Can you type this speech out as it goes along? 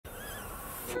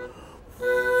Oh,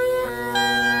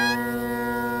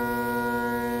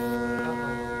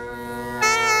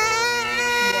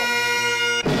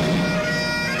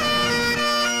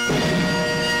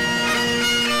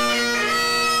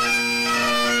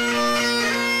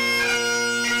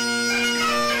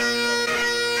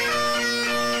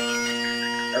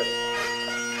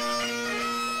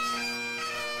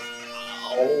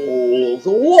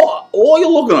 so what? What are you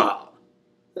looking at?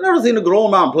 You never seen a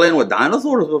grown man playing with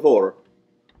dinosaurs before.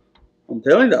 I'm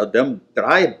telling you, them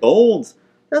dry bones,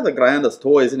 they're the grandest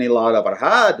toys any lad ever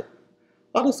had.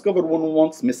 I discovered one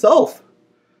once myself.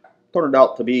 Turned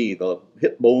out to be the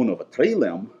hip bone of a tree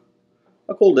limb.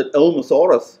 I called it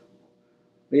Elmosaurus.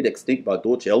 Made extinct by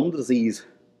Dutch elm disease.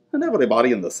 And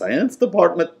everybody in the science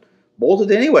department bought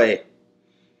it anyway.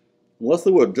 Unless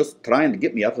they were just trying to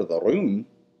get me out of the room.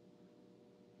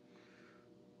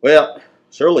 Well,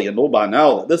 surely you know by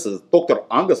now that this is Dr.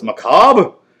 Angus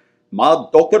MacAbre,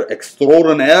 Mad Doctor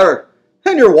Extraordinaire,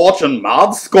 and you're watching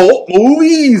Mad Scot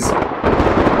movies!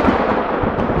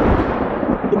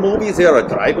 The movies here are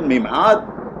driving me mad,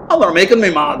 and they're making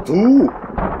me mad too.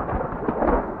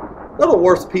 They're the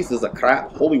worst pieces of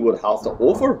crap Hollywood has to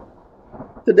offer.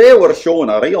 Today we're showing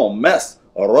a real mess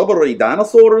of rubbery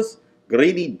dinosaurs,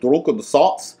 greedy drunken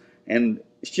sots, and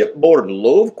shipboard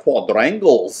love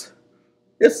quadrangles.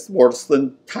 It's worse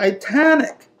than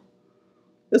Titanic.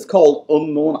 It's called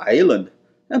Unknown Island,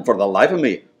 and for the life of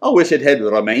me, I wish it had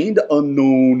remained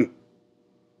unknown.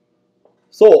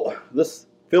 So, this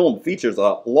film features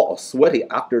a lot of sweaty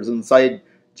actors inside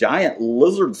giant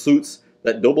lizard suits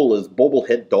that double as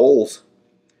bobblehead dolls.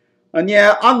 And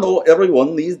yeah, I know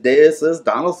everyone these days says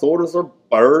dinosaurs are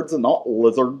birds and not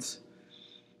lizards.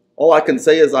 All I can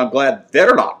say is I'm glad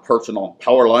they're not perching on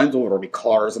power lines over me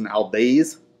cars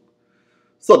nowadays.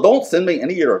 So don't send me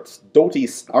any of your doty,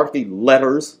 snarky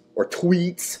letters or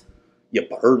tweets, you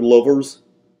bird lovers.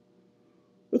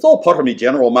 It's all part of me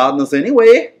general madness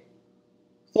anyway.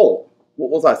 So, what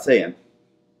was I saying?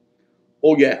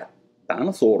 Oh yeah,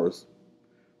 dinosaurs.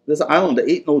 This island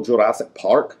ain't no Jurassic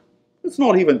Park. It's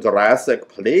not even Jurassic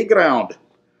Playground.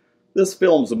 This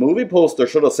film's movie poster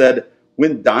should have said,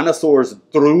 when dinosaurs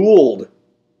drooled.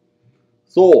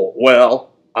 So, well,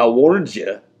 I warned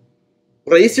you.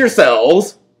 Brace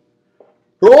yourselves.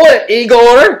 Roll it,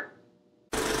 Igor!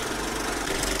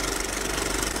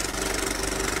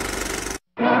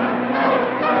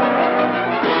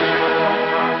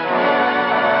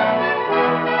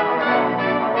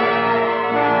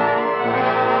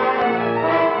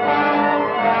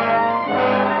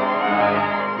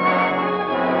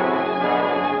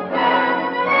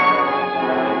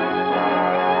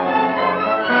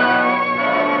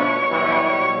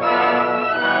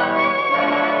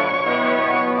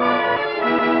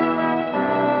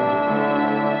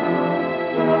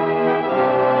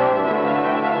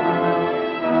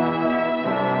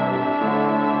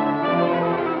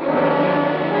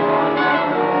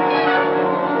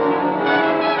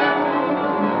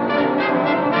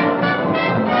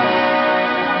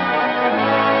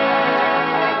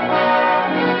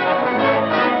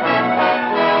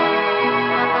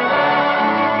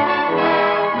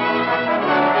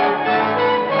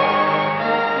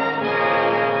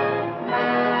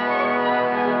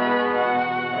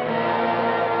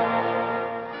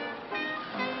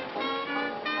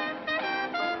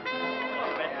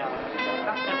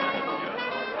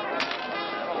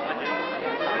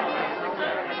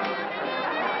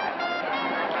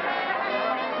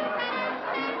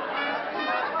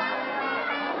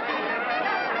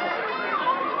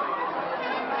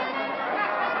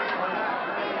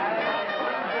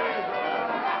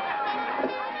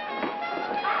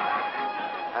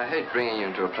 I hate bringing you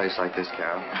into a place like this,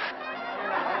 Carol.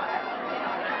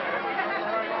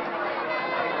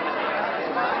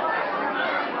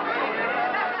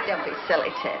 Don't be silly,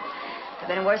 Ted. I've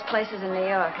been in worse places in New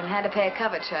York and had to pay a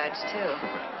cover charge, too.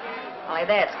 Only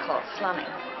there it's called slumming.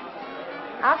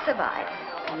 I'll survive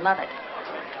and love it.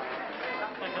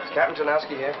 Is Captain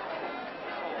Janowski here?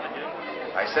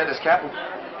 I said, is Captain...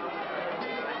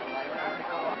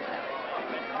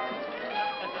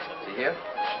 Is he here?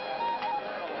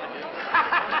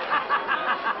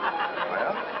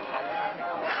 Well?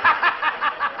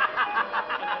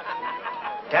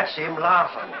 That's him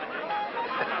laughing.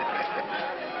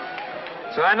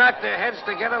 So I knocked their heads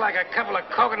together like a couple of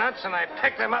coconuts, and I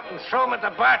picked them up and threw them at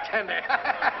the bartender.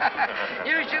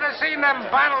 You should have seen them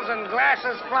bottles and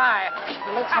glasses fly.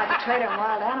 It looks like a trader in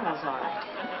wild animals, all right.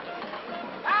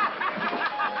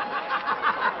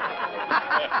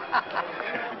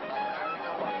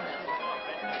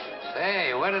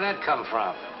 Say, where did that come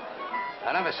from?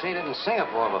 I never seen it in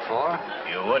Singapore before.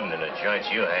 You wouldn't in the joints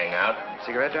you hang out.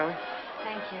 Cigarette, darling?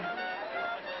 Thank you.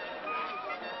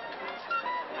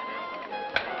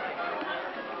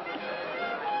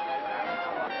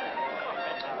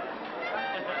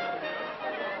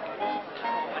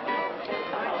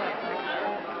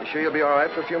 You sure you'll be all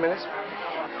right for a few minutes?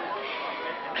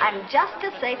 I'm just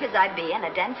as safe as I'd be in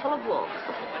a den full of wolves.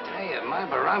 Hey, if my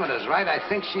barometer's right, I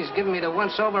think she's giving me the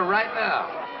once-over right now.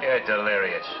 You're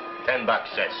delirious. $10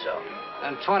 says so.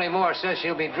 And 20 more says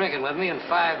she'll be drinking with me in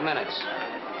 5 minutes.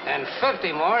 And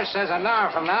 50 more says an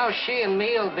hour from now, she and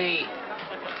me'll be,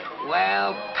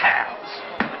 well, pals.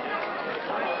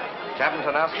 Captain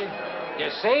Tanowski? You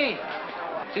see?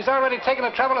 She's already taken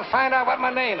the trouble to find out what my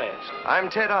name is. I'm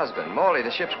Ted Osborne. Morley,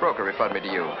 the ship's broker, referred me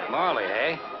to you. Morley,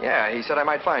 eh? Yeah, he said I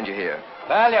might find you here.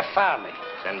 Well, you found me.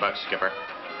 $10, Skipper.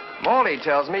 Morley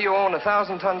tells me you own a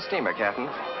 1,000-ton steamer, Captain.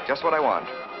 Just what I want.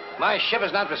 My ship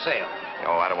is not for sale.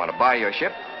 Oh, I don't want to buy your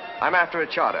ship. I'm after a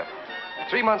charter.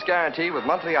 3 months guarantee with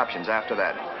monthly options after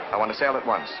that. I want to sail at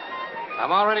once.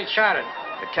 I'm already chartered.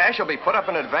 The cash will be put up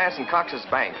in advance in Cox's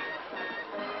bank.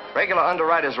 Regular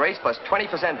underwriter's rates plus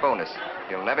 20% bonus.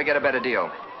 You'll never get a better deal.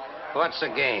 What's the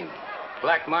game?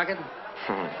 Black market?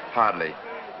 Hardly.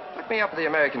 Look me up at the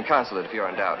American consulate if you're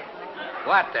in doubt.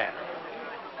 What then?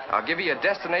 I'll give you your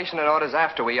destination and orders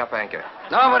after we up anchor.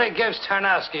 Nobody gives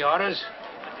Tarnowski orders.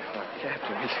 Oh,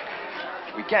 Captain,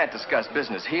 we can't discuss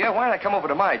business here. Why not come over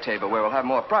to my table where we'll have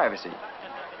more privacy?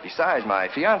 Besides, my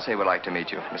fiancée would like to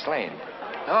meet you, Miss Lane.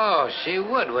 Oh, she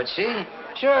would she?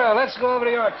 Sure, let's go over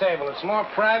to your table. It's more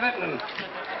private and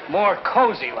more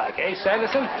cozy like, eh,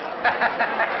 Sanderson?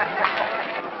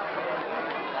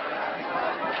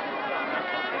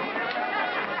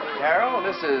 Carol,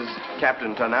 this is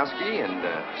Captain Tarnowski and,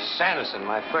 Sanderson,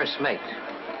 my first mate.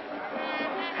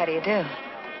 How do you do?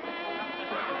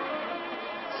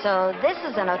 So this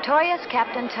is the notorious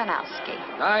Captain Tanowski.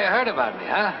 Oh, you heard about me,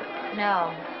 huh?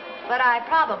 No, but I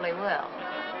probably will.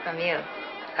 From you.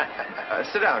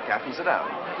 sit down, Captain, sit down.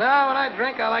 No, when I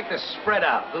drink, I like to spread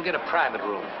out. We'll get a private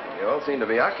room. You all seem to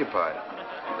be occupied.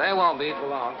 They won't be for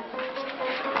long.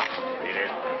 Peter.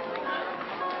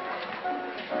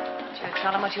 Should I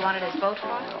tell him what you wanted his boat for?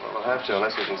 Well, we'll have to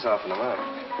unless we can soften them up.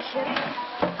 Kidding?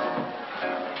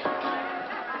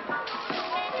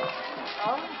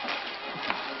 Oh?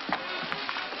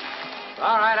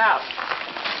 All right, out.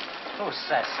 Who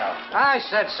said so? I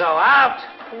said so. Out!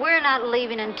 We're not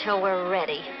leaving until we're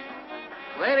ready.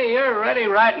 Lady, you're ready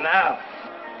right now.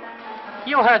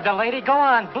 You heard the lady. Go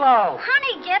on, blow.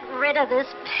 Honey, get rid of this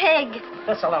pig.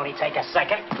 This'll only take a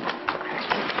second.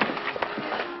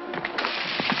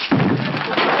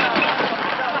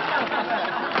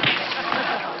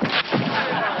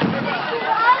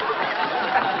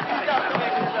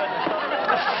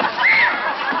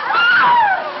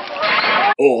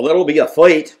 Oh, that'll be a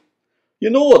fight. You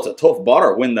know it's a tough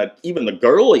butter when even the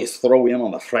girlies throw in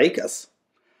on the fracas.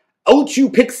 Out you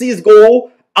pixies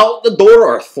go, out the door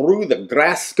or through the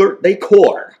grass skirt they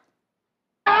quarter.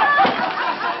 Well,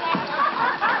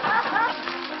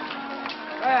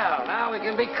 now we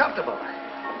can be comfortable.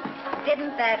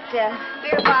 Didn't that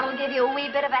beer bottle give you a wee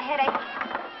bit of a headache?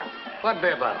 What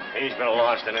beer bottle? He's been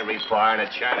lost in every bar in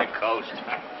the China coast.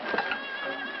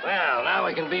 Well, now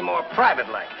we can be more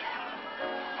private-like.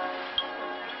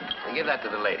 And give that to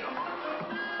the lady.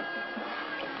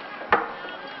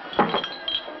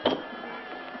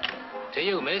 To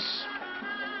you, miss.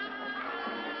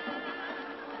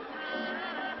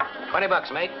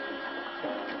 $20, mate.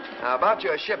 How about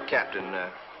your ship, Captain?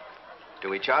 Do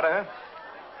we charter her?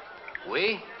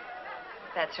 We?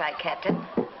 That's right, Captain.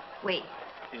 We.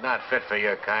 He's not fit for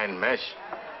your kind, miss.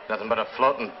 Nothing but a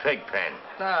floating pig pen.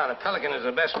 No, the Pelican is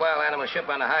the best wild animal ship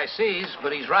on the high seas,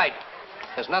 but he's right.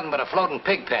 There's nothing but a floating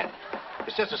pig pen.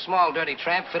 It's just a small, dirty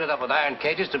tramp fitted up with iron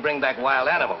cages to bring back wild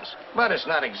animals. But it's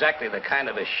not exactly the kind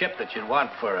of a ship that you'd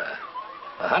want for a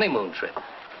honeymoon trip.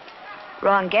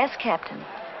 Wrong guess, Captain.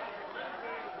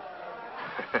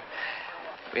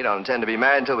 We don't intend to be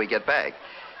married until we get back.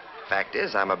 Fact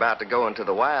is, I'm about to go into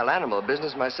the wild animal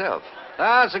business myself.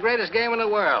 Oh, it's the greatest game in the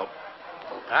world.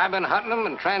 I've been hunting them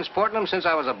and transporting them since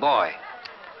I was a boy.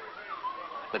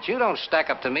 But you don't stack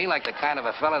up to me like the kind of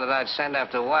a fella that I'd send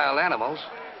after wild animals.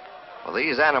 Well,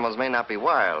 these animals may not be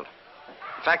wild.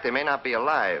 In fact, they may not be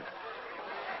alive.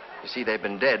 You see, they've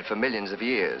been dead for millions of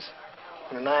years.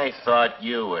 And I thought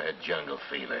you were a jungle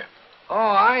fever. Oh,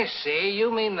 I see.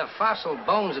 You mean the fossil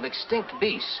bones of extinct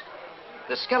beasts.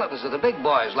 The skeletons of the big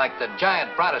boys, like the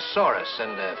giant brontosaurus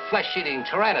and the flesh-eating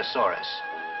tyrannosaurus.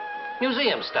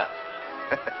 Museum stuff.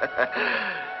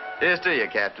 Here's to you,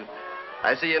 Captain.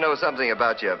 I see you know something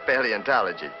about your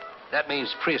paleontology. That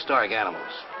means prehistoric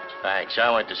animals. Thanks.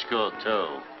 I went to school, too.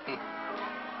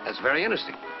 That's very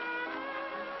interesting.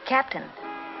 Captain,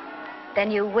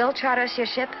 then you will charter us your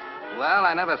ship? Well,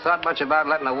 I never thought much about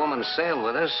letting a woman sail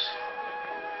with us.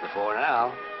 Before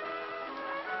now.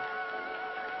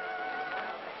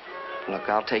 Look,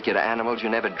 I'll take you to animals you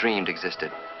never dreamed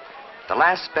existed. The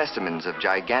last specimens of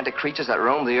gigantic creatures that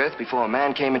roamed the earth before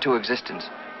man came into existence.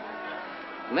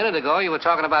 A minute ago, you were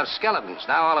talking about skeletons.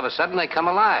 Now, all of a sudden, they come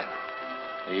alive.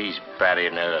 He's batty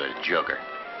than that other joker.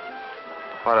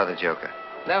 What other joker?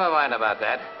 Never mind about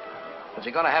that. But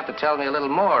you're going to have to tell me a little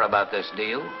more about this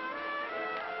deal.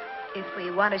 If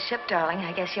we want a ship, darling,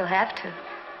 I guess you'll have to.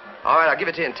 All right, I'll give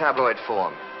it to you in tabloid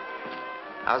form.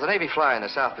 I was a Navy flyer in the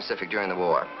South Pacific during the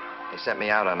war. They sent me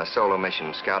out on a solo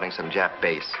mission scouting some Jap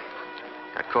base.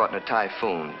 Got caught in a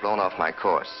typhoon, blown off my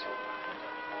course.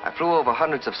 I flew over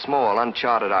hundreds of small,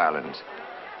 uncharted islands.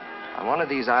 On one of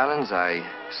these islands, I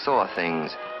saw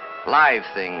things, live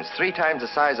things, 3 times the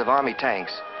size of Army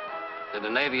tanks. Did the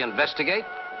Navy investigate?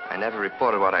 I never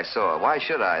reported what I saw. Why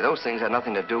should I? Those things had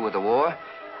nothing to do with the war.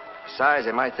 Besides,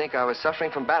 they might think I was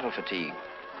suffering from battle fatigue.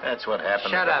 That's what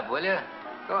happened. Shut up, will you?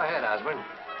 Go ahead, Osborne.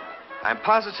 I'm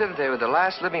positive they were the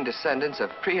last living descendants of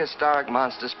prehistoric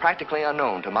monsters practically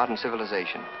unknown to modern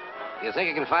civilization. You think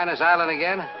you can find this island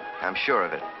again? I'm sure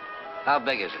of it. How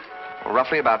big is it? Well,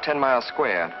 roughly about 10 miles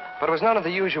square. But it was none of the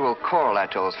usual coral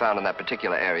atolls found in that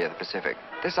particular area of the Pacific.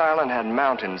 This island had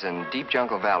mountains and deep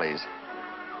jungle valleys.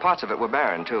 Parts of it were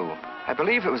barren, too. I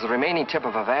believe it was the remaining tip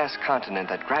of a vast continent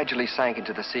that gradually sank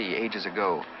into the sea ages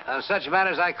ago. On such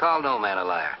matters, I call no man a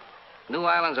liar. New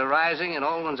islands are rising and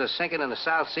old ones are sinking in the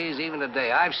South Seas even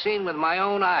today. I've seen with my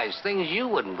own eyes things you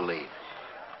wouldn't believe.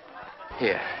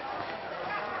 Here.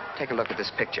 Take a look at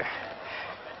this picture.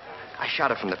 I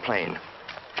shot it from the plane.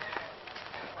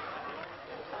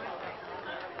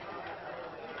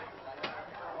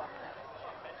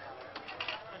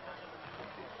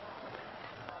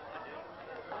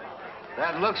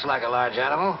 That looks like a large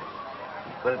animal,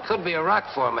 but it could be a rock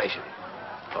formation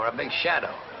or a big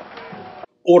shadow.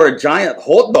 Or a giant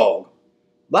hot dog.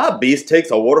 That beast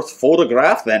takes a worse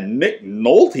photograph than Nick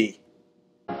Nolte.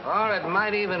 Or it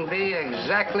might even be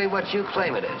exactly what you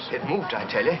claim it is. It moved, I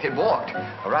tell you. It walked.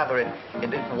 Or rather,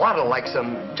 it waddled like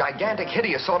some gigantic,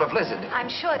 hideous sort of lizard. I'm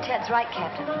sure Ted's right,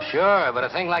 Captain. Sure, but a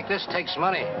thing like this takes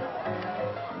money.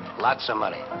 Lots of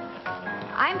money.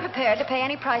 I'm prepared to pay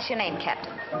any price you name,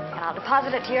 Captain. And I'll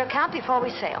deposit it to your account before we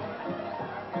sail.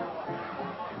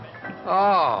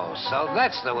 Oh, so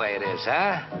that's the way it is,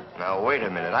 huh? Now, wait a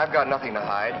minute. I've got nothing to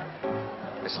hide.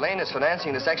 Miss Lane is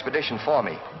financing this expedition for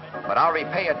me. But I'll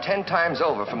repay her 10 times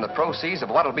over from the proceeds of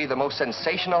what'll be the most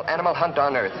sensational animal hunt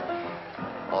on Earth.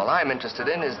 All I'm interested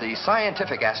in is the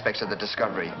scientific aspects of the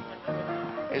discovery.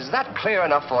 Is that clear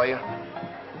enough for you?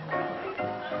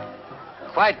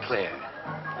 Quite clear.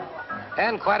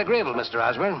 And quite agreeable, Mr.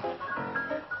 Osborne.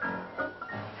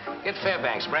 Get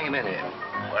Fairbanks. Bring him in here.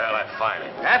 Where'll I find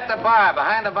him? At the bar,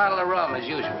 behind a bottle of rum, as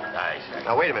usual. Nice.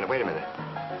 Now, wait a minute.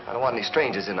 I don't want any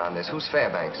strangers in on this. Who's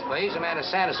Fairbanks? Well, he's the man that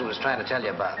Sanderson was trying to tell you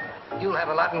about. You'll have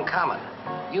a lot in common.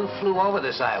 You flew over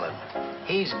this island.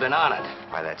 He's been on it.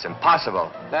 Why, that's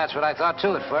impossible. That's what I thought,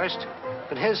 too, at first.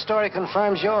 But his story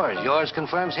confirms yours. Yours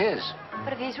confirms his.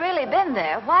 But if he's really been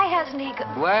there, why hasn't he...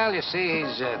 Well, you see,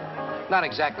 he's not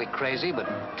exactly crazy,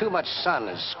 but too much sun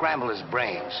has scrambled his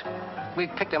brains. We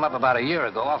picked him up about a year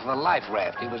ago off of a life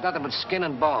raft. He was nothing but skin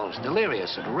and bones,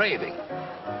 delirious and raving.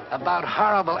 About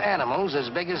horrible animals as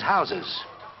big as houses.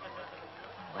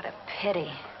 What a pity.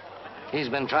 He's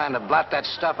been trying to blot that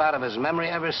stuff out of his memory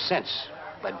ever since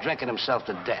by drinking himself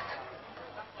to death.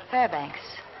 Fairbanks.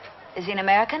 Is he an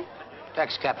American?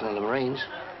 Ex-captain of the Marines.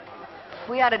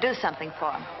 We ought to do something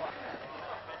for him.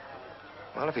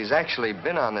 Well, if he's actually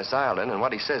been on this island and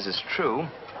what he says is true,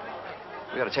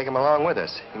 we ought to take him along with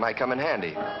us. He might come in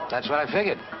handy. That's what I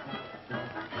figured.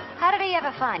 How did he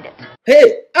ever find it?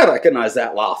 Hey, I recognize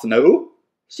that laugh now.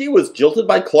 She was jilted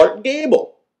by Clark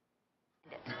Gable.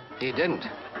 He didn't.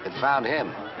 It found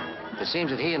him. It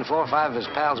seems that he and 4 or 5 of his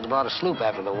pals had bought a sloop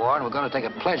after the war and were going to take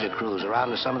a pleasure cruise around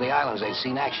to some of the islands they'd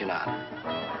seen action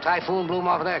on. Typhoon blew them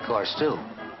off of their course, too.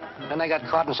 Then they got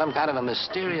caught in some kind of a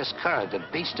mysterious current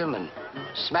that beached them and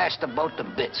smashed the boat to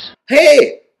bits.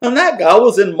 Hey, and that guy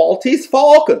was in Maltese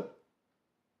Falcon.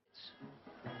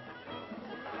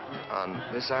 On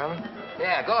this island?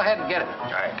 Yeah, go ahead and get him.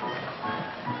 All right.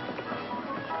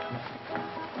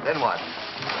 Then what?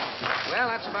 Well,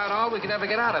 that's about all we could ever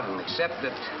get out of him, except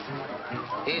that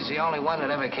he's the only one that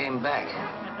ever came back.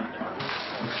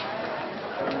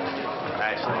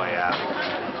 That's the way out.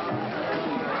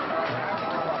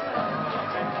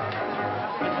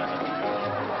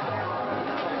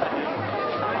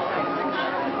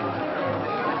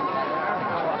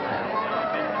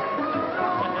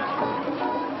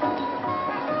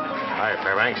 Hi,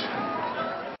 Fairbanks.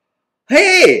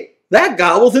 Hey, that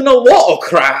guy was in a lot of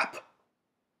crap.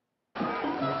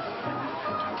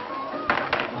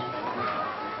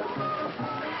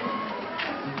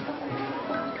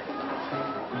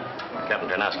 Captain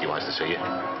Tarnowski wants to see you.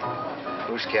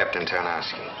 Who's Captain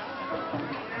Tarnowski?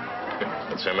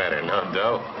 What's the matter? No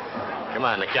dough? Come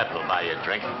on, the captain will buy you a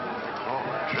drink. Oh,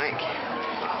 a drink?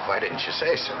 Well, why didn't you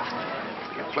say so?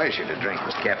 It'd be a pleasure to drink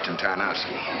with Captain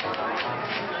Tarnowski.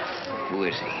 Who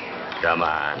is he? Come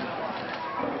on.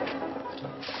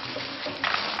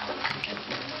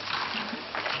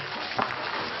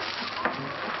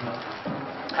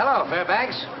 Hello,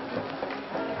 Fairbanks.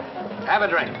 Have a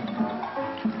drink.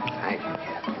 Thank you,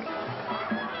 Captain.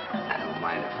 I don't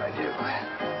mind if I do.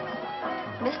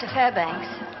 Mr. Fairbanks,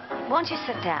 won't you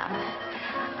sit down?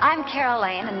 I'm Carol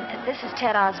Lane, and this is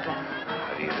Ted Osborne.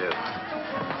 How do you do?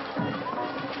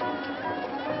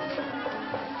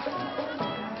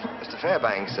 Mr.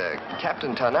 Fairbanks,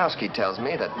 Captain Tarnowski tells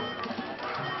me that...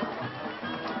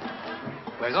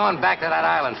 We're going back to that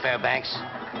island, Fairbanks.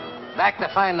 Back to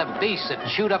find the beast that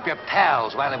chewed up your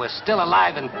pals while they were still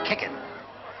alive and kicking.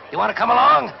 You want to come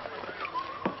along?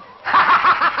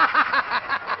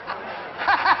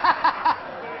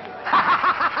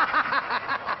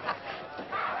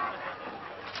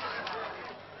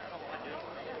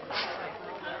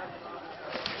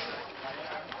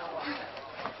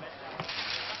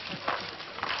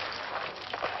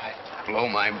 I'd blow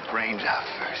my brains out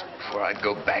first before I'd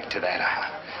go back to that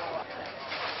island.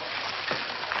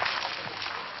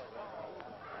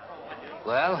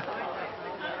 Well,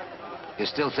 you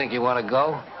still think you want to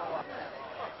go?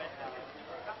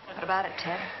 What about it,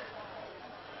 Ted?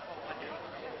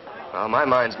 Well, my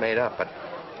mind's made up, but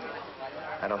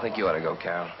I don't think you ought to go,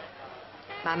 Carol.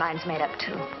 My mind's made up,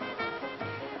 too.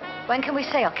 When can we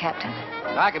sail, Captain?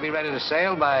 I could be ready to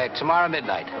sail by tomorrow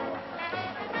midnight.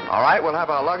 All right, we'll have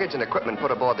our luggage and equipment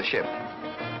put aboard the ship.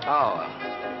 Oh,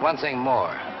 one thing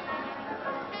more.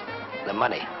 The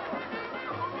money.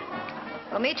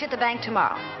 We'll meet you at the bank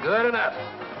tomorrow. Good enough.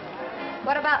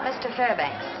 What about Mr.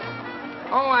 Fairbanks?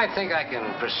 Oh, I think I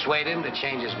can persuade him to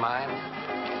change his mind.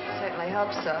 Certainly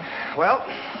hope so. Well,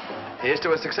 here's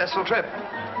to a successful trip.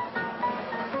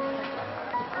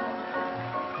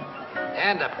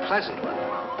 And a pleasant one.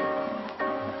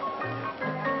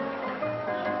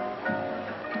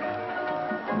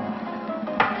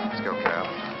 Let's go, Carol.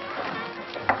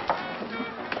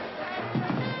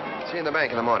 See you in the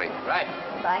bank in the morning. Right.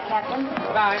 Bye, Captain.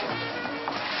 Bye.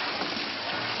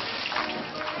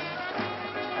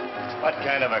 What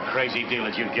kind of a crazy deal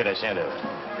did you get us into?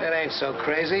 It ain't so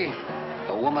crazy.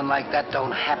 A woman like that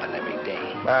don't happen every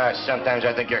day. Sometimes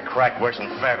I think you're cracked worse than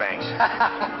Fairbanks.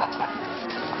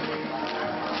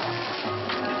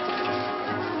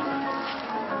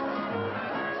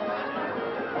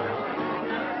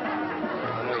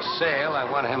 When we sail, I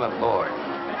want him aboard.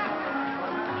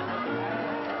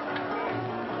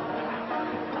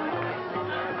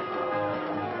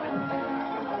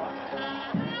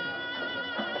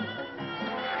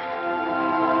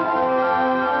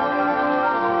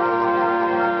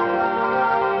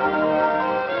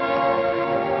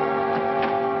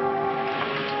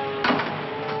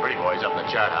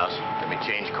 Chart house. Let me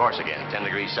change course again. 10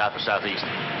 degrees south or southeast.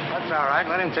 That's all right.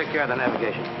 Let him take care of the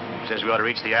navigation. Says we ought to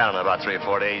reach the island in about 3 or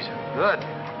 4 days. Good.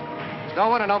 It's no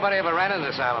wonder nobody ever ran into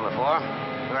this island before.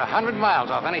 We're 100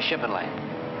 miles off any shipping lane.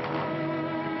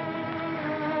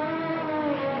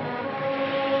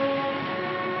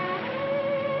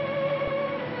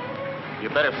 You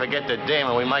better forget the day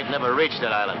when we might never reach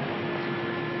that island.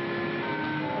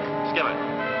 Skipper.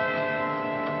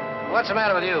 What's the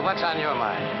matter with you? What's on your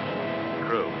mind?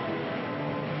 Crew.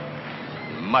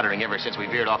 Muttering ever since we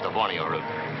veered off the Borneo route.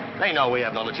 They know we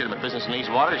have no legitimate business in these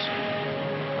waters.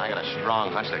 I got a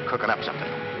strong hunch they're cooking up something.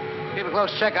 Keep a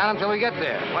close check on them till we get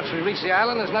there. Once we reach the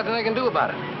island, there's nothing they can do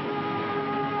about it.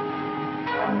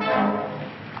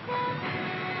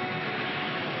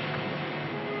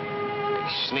 They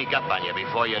sneak up on you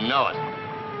before you know it.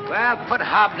 Well, put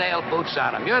hobnail boots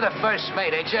on them. You're the first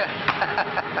mate, ain't you?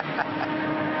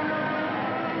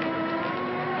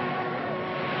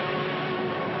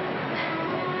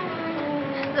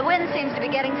 The wind seems to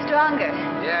be getting stronger.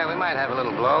 Yeah, we might have a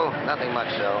little blow. Nothing much,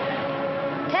 though.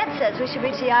 Ted says we should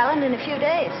reach the island in a few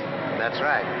days. That's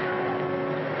right.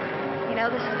 You know,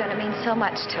 this is going to mean so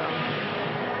much to him.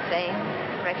 Fame,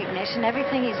 recognition,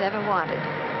 everything he's ever wanted.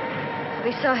 I'll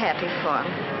be so happy for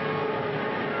him.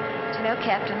 But you know,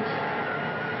 Captain,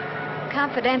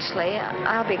 confidentially,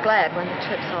 I'll be glad when the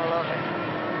trip's all over.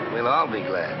 We'll all be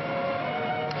glad.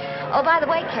 Oh, by the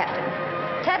way, Captain,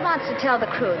 Ted wants to tell the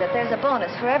crew that there's a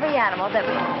bonus for every animal that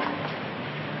we...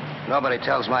 Nobody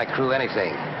tells my crew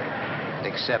anything,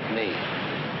 except me.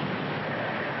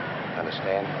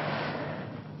 Understand?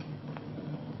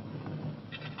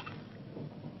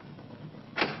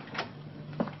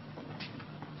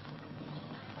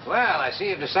 Well, I see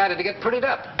you've decided to get prettied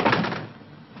up.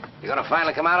 You gonna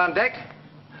finally come out on deck?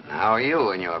 And how are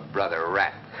you and your brother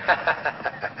Rat?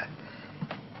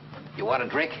 You want a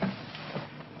drink?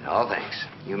 No, thanks.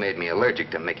 You made me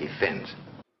allergic to Mickey Fins.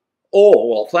 Oh,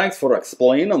 well, thanks for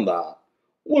explaining that.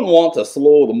 Wouldn't want to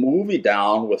slow the movie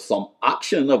down with some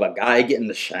action of a guy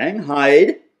getting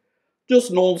shanghaied.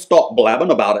 Just non-stop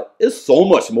blabbing about it is so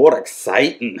much more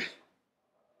exciting.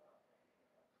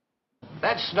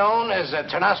 That's known as a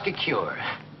Tarnowski cure.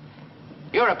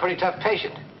 You're a pretty tough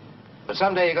patient. But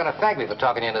someday you're going to thank me for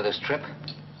talking you into this trip.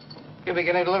 You're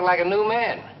beginning to look like a new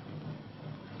man.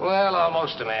 Well,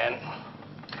 almost a man.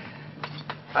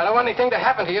 I don't want anything to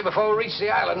happen to you before we reach the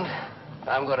island.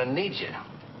 I'm going to need you.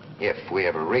 If we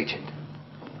ever reach it.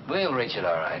 We'll reach it,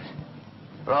 all right.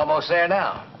 We're almost there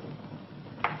now.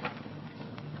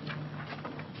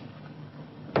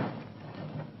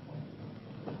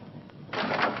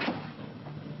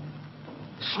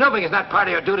 Snooping is not part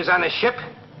of your duties on this ship.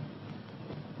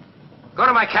 Go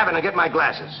to my cabin and get my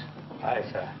glasses. Aye,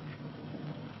 sir.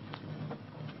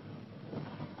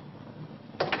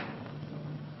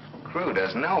 Crew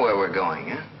doesn't know where we're going,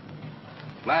 huh?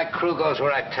 My crew goes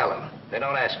where I tell them. They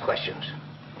don't ask questions.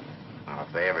 Well,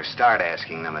 if they ever start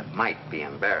asking them, it might be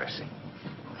embarrassing.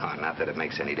 Oh, not that it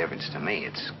makes any difference to me.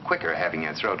 It's quicker having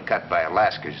your throat cut by a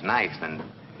lascar's knife than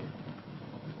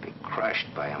be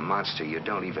crushed by a monster you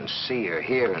don't even see or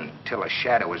hear until a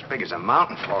shadow as big as a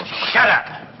mountain falls. Shut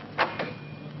up!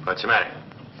 What's the matter?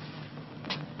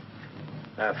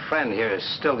 Our friend here has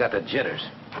still got the jitters.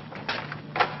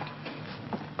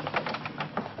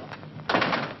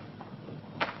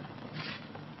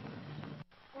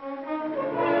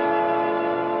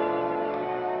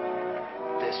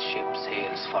 This ship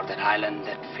sails for that island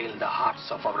that filled the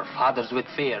hearts of our fathers with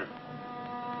fear.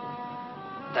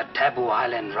 That taboo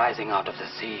island rising out of the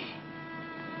sea.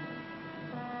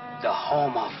 The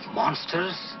home of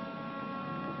monsters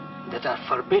that are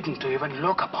forbidden to even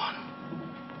look upon.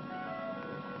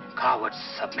 Cowards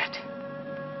submit.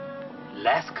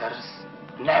 Lascars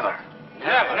never.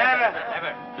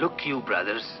 Never. Look you,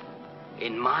 brothers.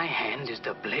 In my hand is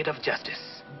the blade of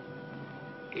justice.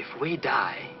 If we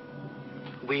die,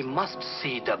 we must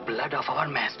see the blood of our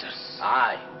masters.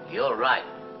 Aye, you're right.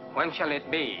 When shall it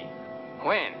be?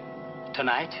 When?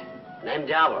 Tonight,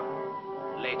 Named hour.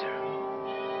 later.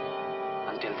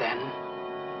 Until then,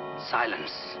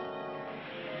 silence.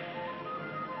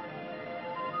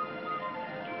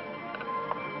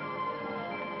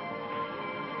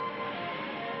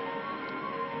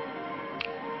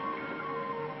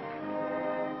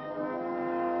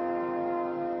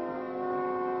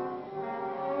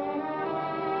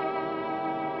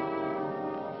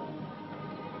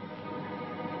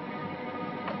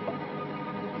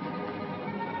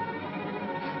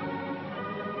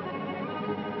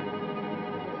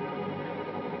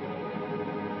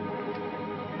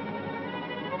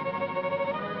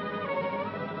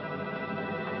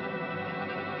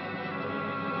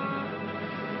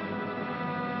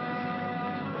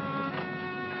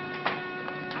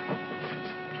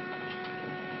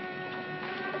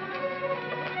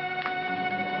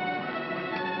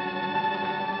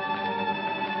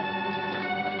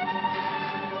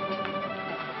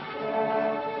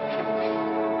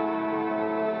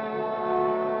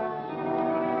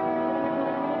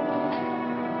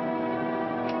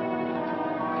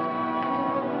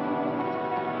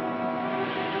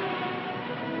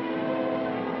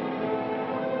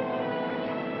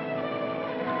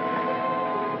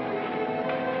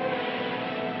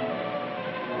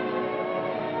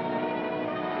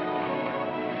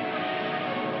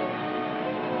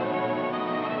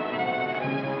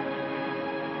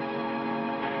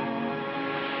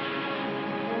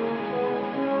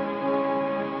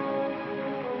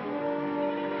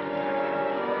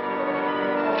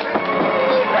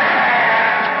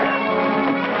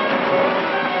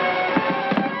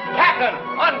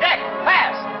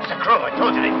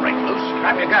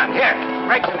 Drop your gun. Here,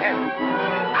 break some head.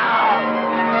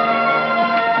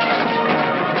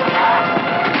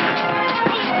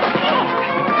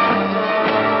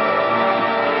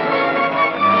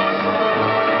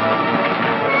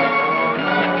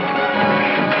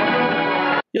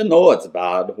 You know it's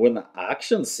bad when the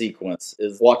action sequence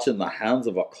is watching the hands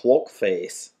of a clock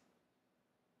face.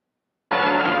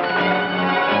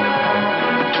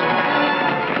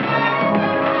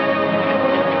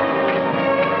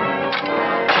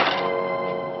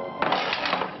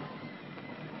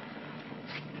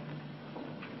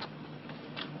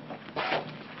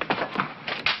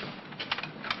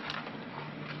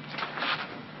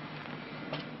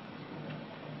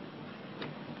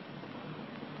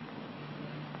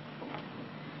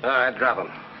 All right, drop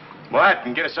him. What?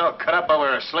 And get us all cut up while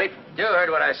we're asleep? You heard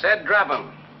what I said. Drop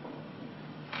him.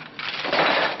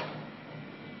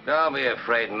 Don't be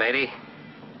afraid, matey.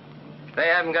 They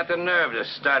haven't got the nerve to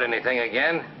start anything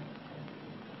again.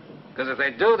 Because if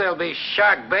they do, they'll be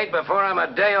shark bait before I'm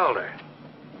a day older.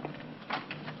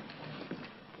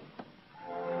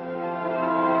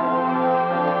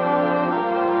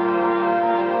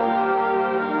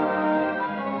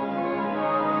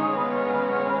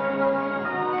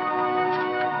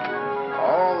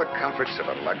 All the comforts of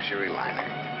a luxury liner.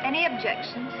 Any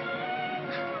objections?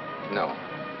 No.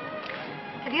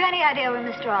 Have you any idea where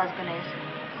Mr. Osborne is?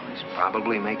 He's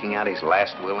probably making out his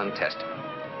last will and testament.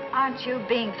 Aren't you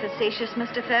being facetious,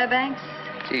 Mr. Fairbanks?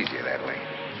 It's easier that way.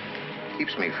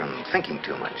 Keeps me from thinking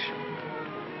too much.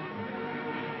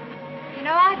 You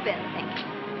know, I've been thinking.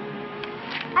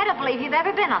 I don't believe you've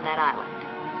ever been on that island.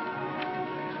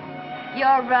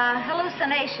 Your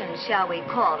hallucinations, shall we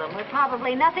call them, were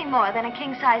probably nothing more than a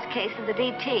king-size case of the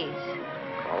DTs.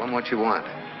 Call them what you want.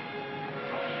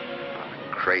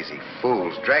 Crazy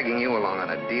fools dragging you along on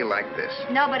a deal like this.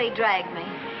 Nobody dragged me.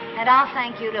 And I'll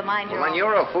thank you to mind your Well, own. then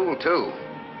you're a fool, too.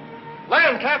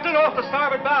 Land, Captain, off the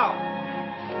starboard bow.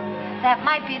 That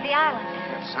might be the island.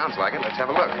 That sounds like it. Let's have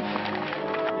a look.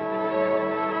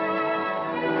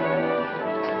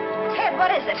 Ted,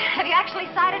 what is it? Have you actually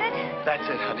sighted it? That's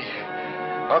it, honey.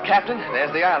 Oh, Captain,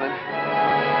 there's the island.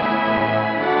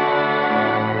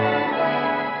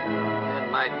 It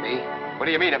might be. What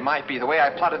do you mean it might be? The way I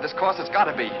plotted this course, it's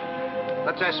got to be.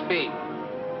 What's our speed?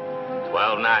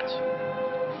 12 knots.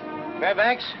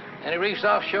 Fairbanks, any reefs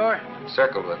offshore?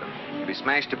 Circled with them. You'll be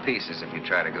smashed to pieces if you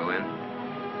try to go in.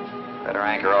 Better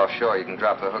anchor offshore. You can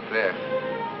drop the hook there.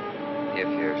 If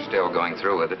you're still going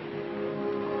through with it.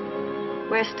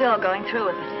 We're still going through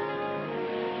with it.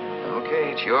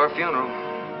 Okay, it's your funeral.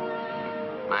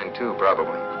 Mine, too,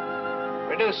 probably.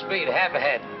 Reduce speed, half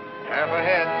ahead. Half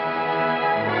ahead.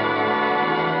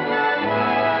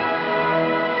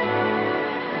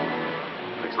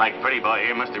 Looks like Pretty Boy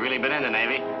here must have really been in the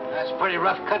Navy. That's pretty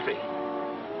rough country.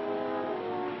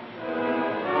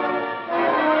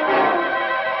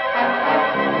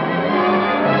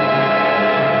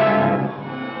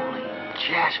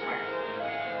 Jasper.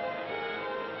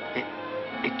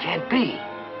 It can't be.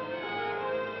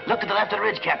 Look to the left of the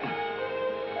ridge, Captain.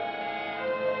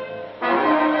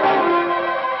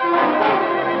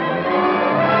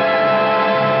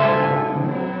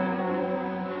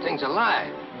 Thing's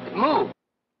alive. It moved.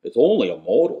 It's only a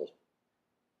model.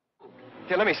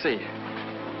 Here, let me see.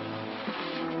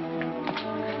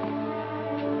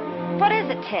 What is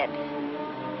it, Ted?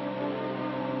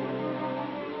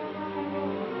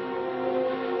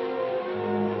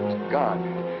 It's gone.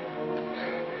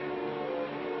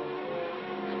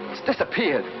 It's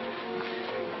disappeared.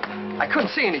 I couldn't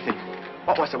see anything.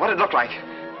 What was it? What did it look like?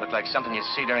 Looked like something you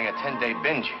see during a 10-day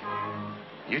binge.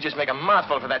 You just make a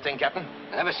mouthful for that thing, Captain.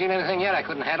 Never seen anything yet I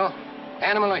couldn't handle.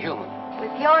 Animal or human?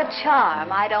 With your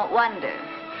charm, I don't wonder.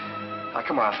 Now,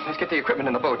 come on. Let's get the equipment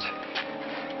in the boats.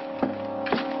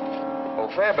 Oh,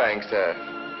 Fairbanks,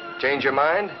 change your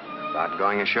mind about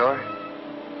going ashore?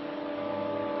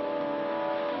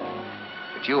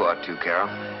 But you ought to, Carol.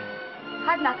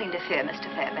 I've nothing to fear, Mr.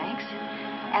 Fairbanks.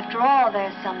 After all,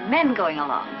 there's some men going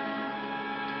along.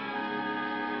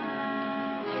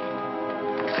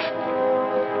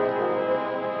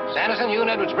 Sanderson, you and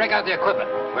Edwards break out the equipment.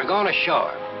 We're going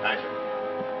ashore. Aye, sir.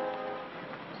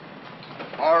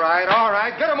 All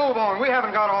right. Get a move on. We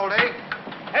haven't got all day.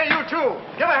 Hey, you two,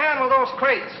 give a hand with those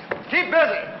crates. Keep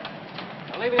busy.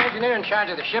 I'll leave the engineer in charge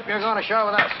of the ship. You're going ashore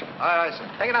with us. Aye, sir.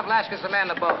 Take enough Laskus to man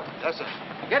the boat. Yes, sir.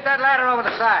 Get that ladder over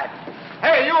the side.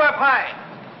 Hey, you up high.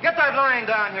 Get that line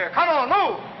down here. Come on,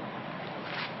 move.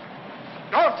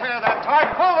 Don't tear that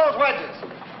taut. Pull those wedges.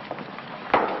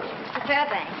 Mr.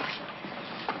 Fairbanks,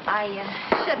 I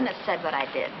shouldn't have said what I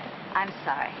did. I'm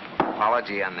sorry.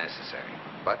 Apology unnecessary,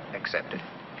 but accepted.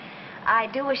 I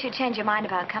do wish you'd change your mind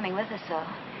about coming with us, though.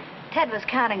 Ted was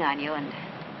counting on you, and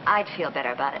I'd feel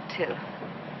better about it, too.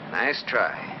 Nice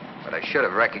try, but I should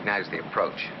have recognized the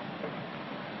approach.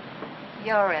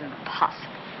 You're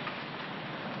impossible.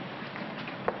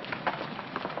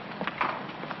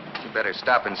 You better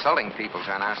stop insulting people,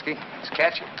 Tarnowski. It's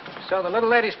catchy. So the little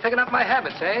lady's picking up my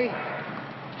habits, eh?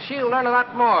 She'll learn a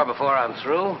lot more before I'm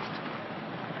through.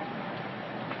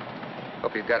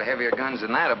 Hope you've got heavier guns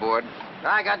than that aboard.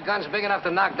 I got guns big enough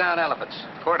to knock down elephants.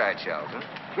 Cordite shells, huh?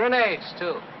 Grenades,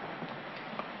 too.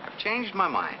 I've changed my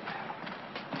mind.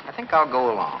 I think I'll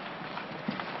go along.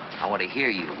 I want to hear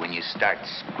you when you start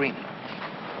screaming.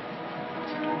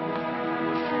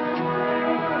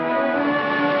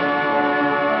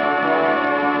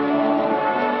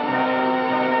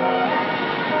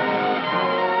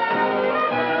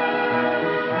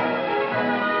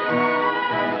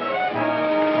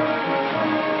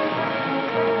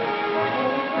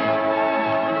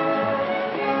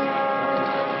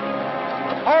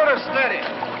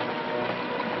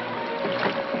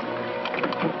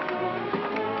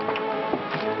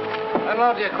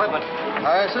 unload the equipment.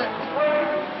 Aye, sir.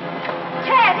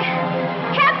 Ted!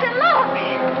 Captain, look!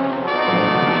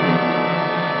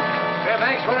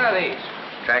 Fairbanks, what are these?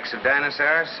 Tracks of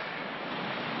dinosaurs?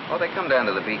 Oh, they come down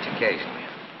to the beach occasionally.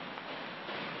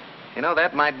 You know,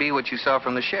 that might be what you saw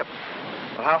from the ship.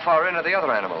 Well, how far in are the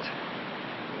other animals?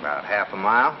 About half a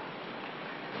mile.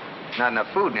 Not enough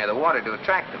food near the water to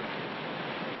attract them.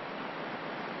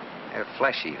 They're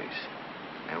flesh eaters.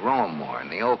 They roam more in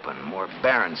the open, more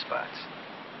barren spots.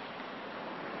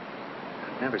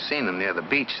 I've never seen them near the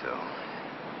beach, though.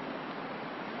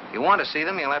 If you want to see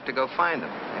them, you'll have to go find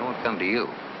them. They won't come to you.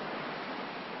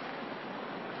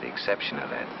 With the exception of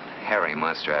that hairy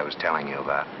monster I was telling you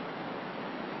about.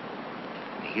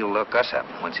 He'll look us up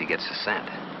once he gets the scent.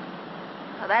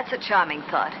 Well, that's a charming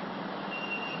thought.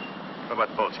 What about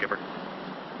the boat, Skipper?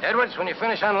 Edwards, when you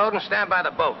finish unloading, stand by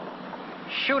the boat.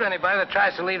 Shoot anybody that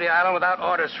tries to leave the island without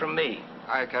orders from me.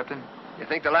 Aye, Captain. You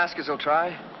think the Lascars will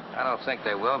try? I don't think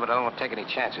they will, but I don't take any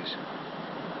chances.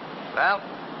 Well,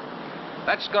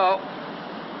 let's go.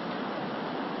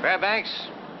 Fairbanks,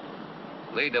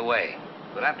 lead the way.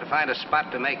 We'll have to find a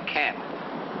spot to make camp.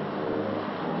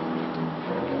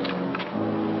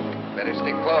 Better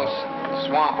stick close.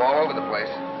 Swamp all over the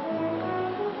place.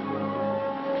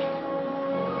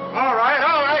 All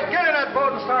right. Get in that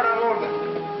boat and start unloading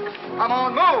it. Come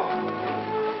on, move.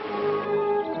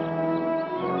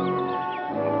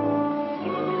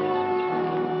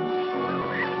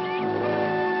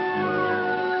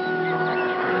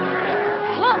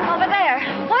 Look, over there.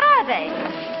 What are they?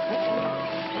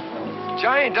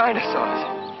 Giant dinosaurs.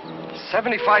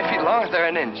 75 feet long if they're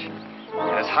an inch.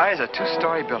 And as high as a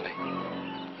two-story building.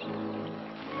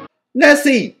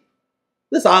 Nessie!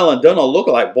 This island doesn't look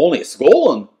like Bonnie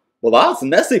Scotland. Well, that's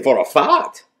Nessie for a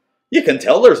fact. You can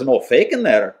tell there's no fake in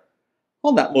there.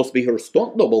 Oh, that must be her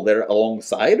stunt double there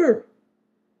alongside her.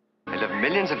 They lived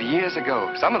millions of years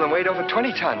ago. Some of them weighed over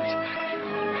 20 tons.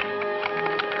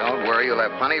 Don't worry, you'll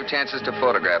have plenty of chances to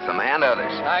photograph them and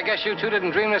others. I guess you two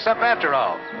didn't dream this up after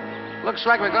all. Looks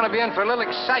like we're going to be in for a little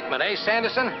excitement, eh,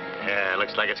 Sanderson? Yeah,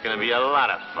 looks like it's going to be a lot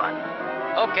of fun.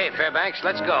 Okay, Fairbanks,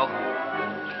 let's go.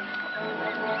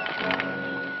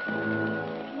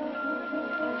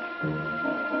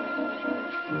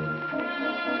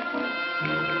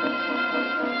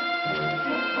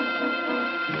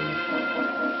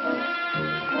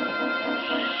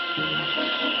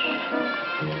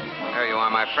 There you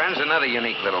are, my friends. Another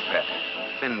unique little pet.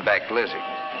 Fin-backed lizard.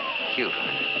 Cute.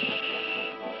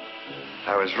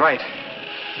 I was right.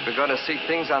 We're going to see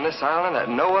things on this island that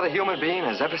no other human being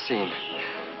has ever seen.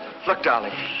 Look,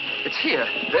 darling. It's here.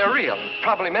 They're real.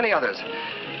 Probably many others.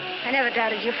 I never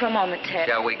doubted you for a moment, Ted.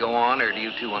 Shall we go on, or do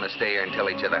you two want to stay here and tell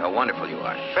each other how wonderful you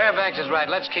are? Fairbanks is right.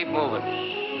 Let's keep moving.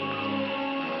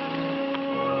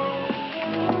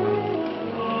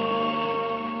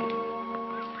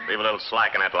 Leave a little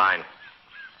slack in that line.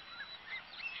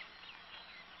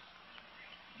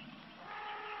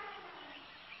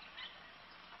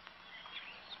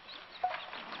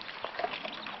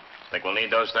 Think we'll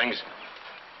need those things?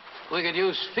 We could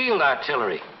use field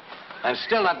artillery. I'm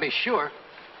still not be sure.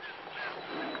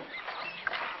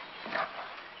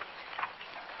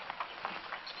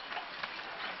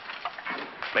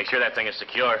 Make sure that thing is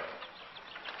secure.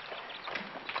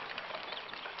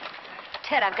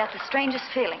 Ted, I've got the strangest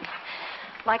feeling.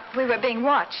 Like we were being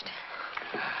watched.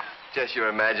 Just your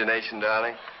imagination,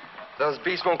 darling. Those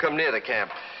beasts won't come near the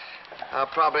camp. I'll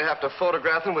probably have to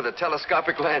photograph them with a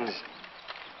telescopic lens.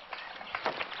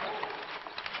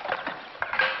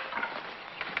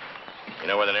 You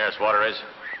know where the nearest water is?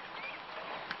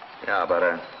 Yeah, about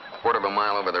a quarter of a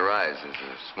mile over the rise is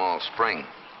a small spring.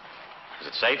 Is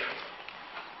it safe?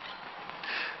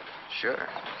 Sure.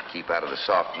 Keep out of the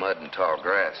soft mud and tall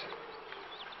grass.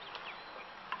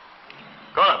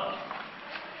 Go on.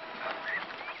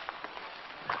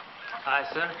 Aye,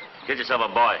 sir. Get yourself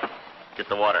a boy. Get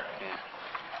the water. Yeah.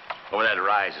 Over that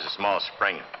rise is a small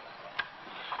spring.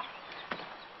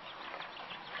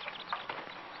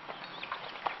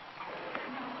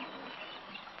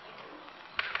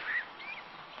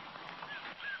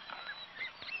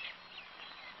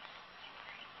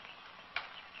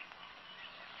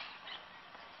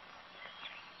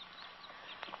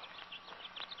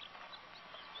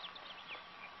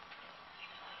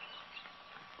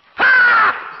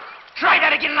 Try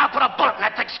that again and I'll put a bullet in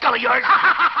that thick skull of yours.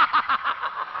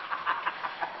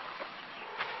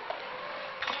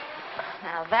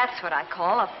 Now, that's what I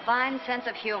call a fine sense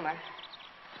of humor.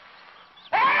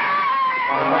 Must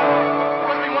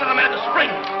be one of the men at the spring.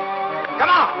 Come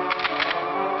on.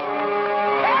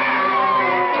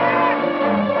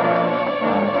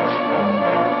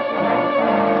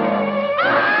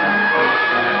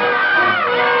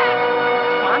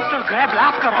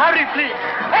 Oscar, hurry, please.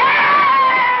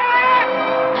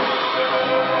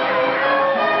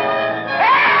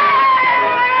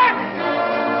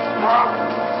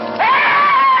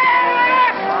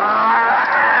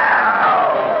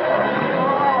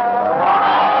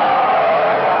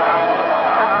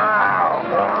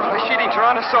 Flesh-eating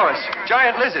Tyrannosaurus.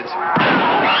 Giant lizards.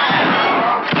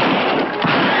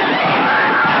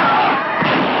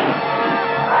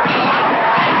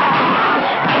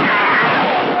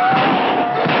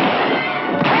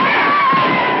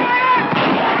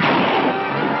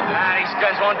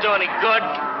 Won't do any good.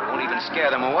 Won't even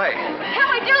scare them away. Can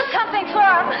we do something for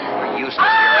him? We're useless here.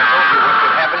 I told you what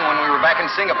could happen when we were back in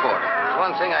Singapore. There's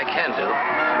one thing I can do.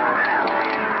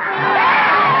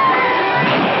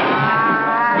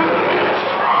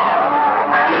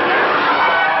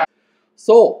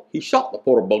 So, he shot the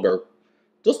poor bugger,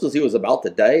 just as he was about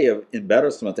to die of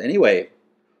embarrassment anyway.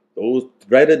 Those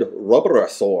dreaded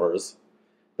rubberosaurs.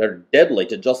 They're deadly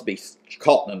to just be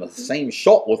caught in the same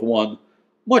shot with one,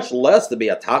 much less to be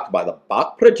attacked by the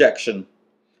back projection.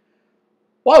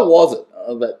 Why was it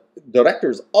that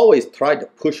directors always tried to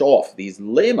push off these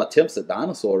lame attempts at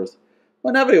dinosaurs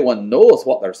when everyone knows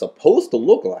what they're supposed to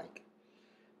look like?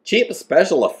 Cheap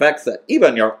special effects that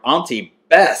even your Auntie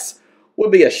Bess would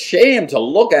be ashamed to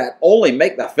look at only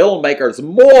make the filmmakers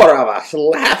more of a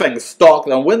laughing stock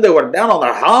than when they were down on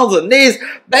their hands and knees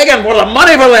begging for the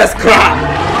money for this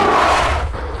crap.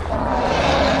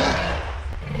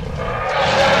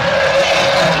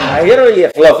 Here you,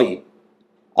 Fluffy.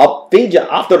 I'll feed you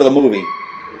after the movie.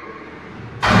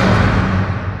 I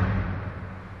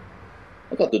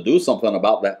got to do something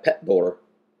about that pet door.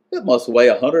 It must weigh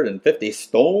 150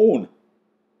 stone.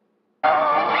 It's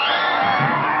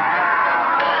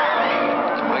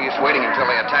no use waiting until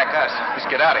they attack us. Let's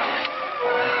get out of here.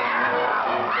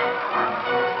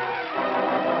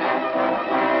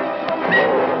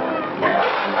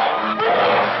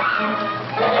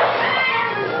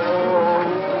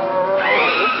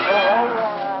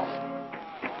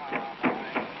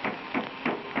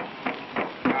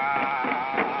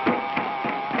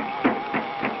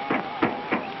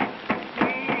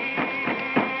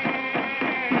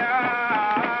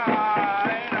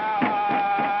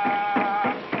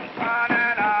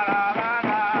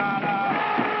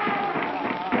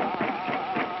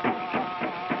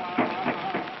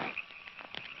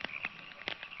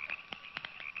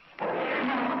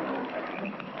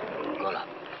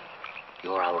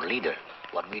 You're our leader.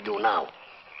 What we do now?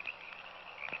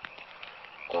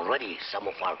 Already some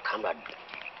of our comrades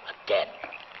are dead.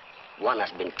 One has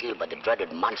been killed by the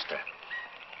dreaded monster.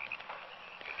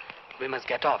 We must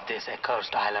get off this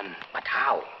accursed island. But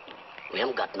how? We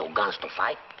haven't got no guns to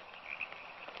fight.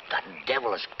 That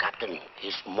devilish captain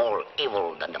is more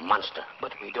evil than the monster.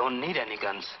 But we don't need any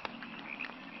guns.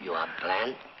 You have a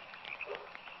plan?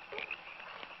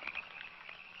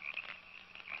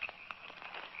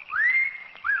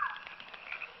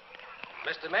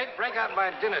 Mr. Mate, break out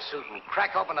my dinner suit and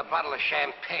crack open a bottle of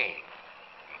champagne.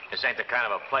 This ain't the kind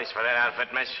of a place for that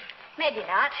outfit, miss. Maybe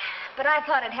not, but I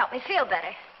thought it'd help me feel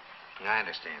better. I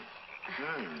understand.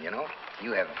 You know,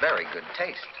 you have very good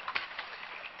taste.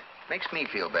 Makes me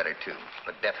feel better, too,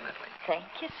 but definitely. Thank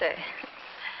you, sir.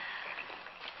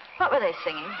 What were they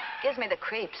singing? Gives me the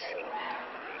creeps.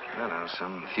 I don't know,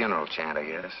 some funeral chant, I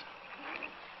guess.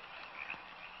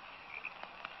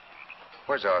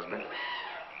 Where's Osmond?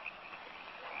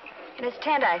 In his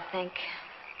tent, I think.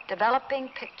 Developing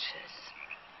pictures.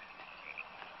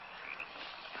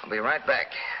 I'll be right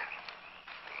back.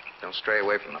 Don't stray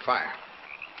away from the fire.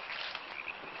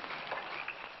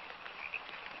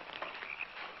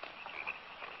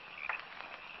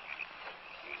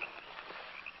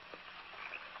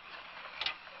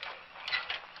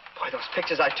 Boy, those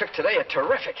pictures I took today are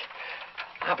terrific.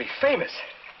 I'll be famous.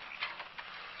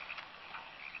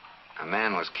 A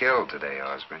man was killed today,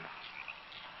 Osborne.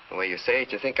 The way you say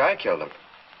it, you think I killed him.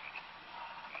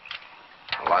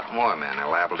 A lot more men are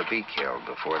liable to be killed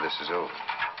before this is over.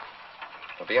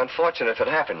 It'll be unfortunate if it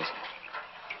happens.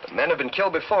 But men have been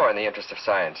killed before in the interest of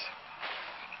science.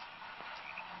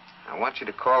 I want you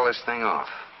to call this thing off.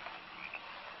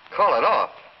 Call it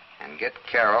off? And get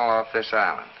Carol off this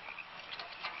island.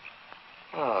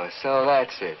 Oh, so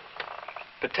that's it.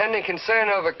 Pretending concern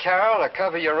over Carol to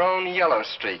cover your own yellow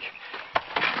streak.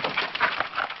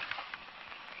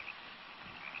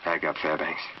 Back up,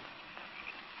 Fairbanks.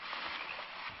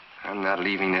 I'm not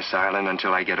leaving this island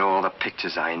until I get all the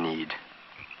pictures I need.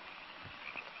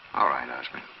 All right,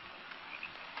 Osborne.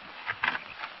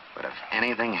 But if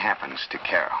anything happens to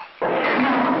Carol...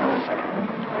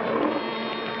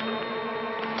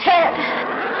 Ted!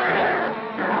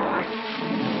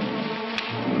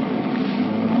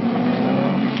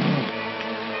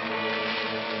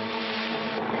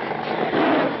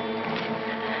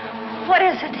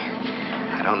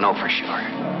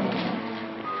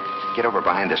 Get over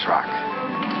behind this rock.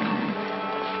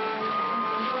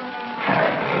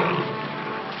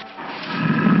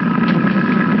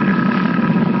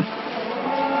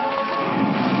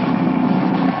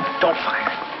 Don't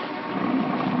fire.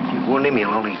 If you wound him, he'll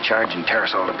only charge and tear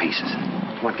us all to pieces.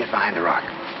 Come on, get behind the rock.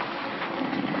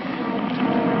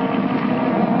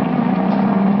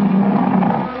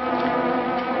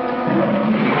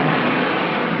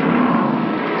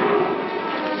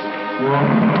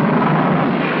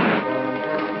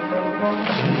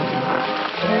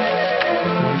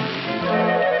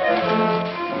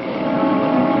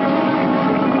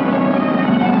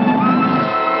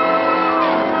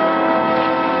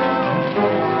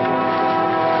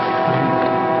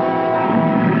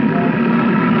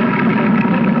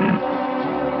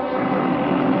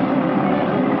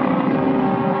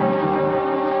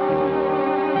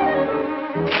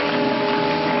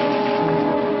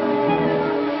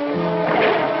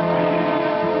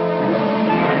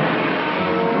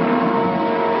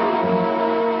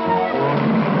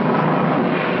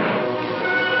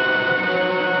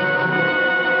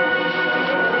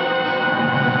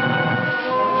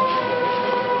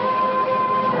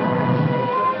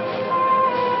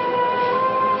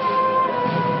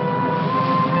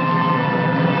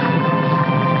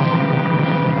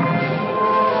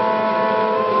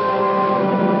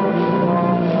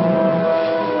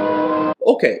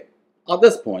 Okay, at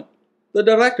this point, the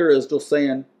director is just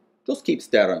saying, just keep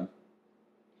staring.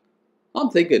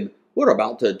 I'm thinking, we're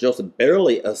about to just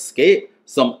barely escape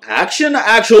some action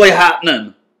actually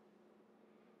happening.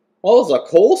 Oh, it's a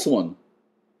close one.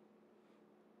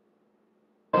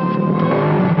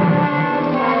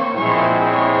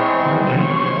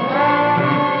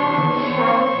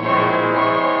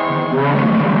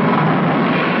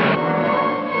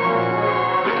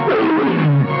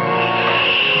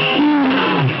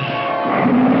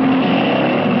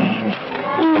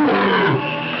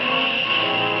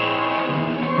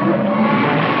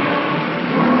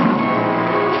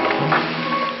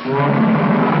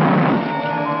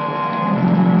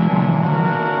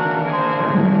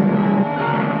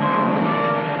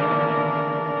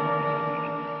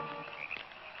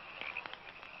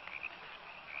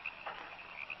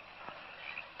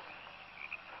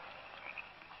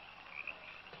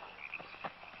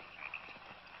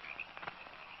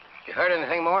 You heard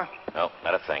anything more? No,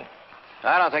 not a thing.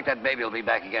 I don't think that baby will be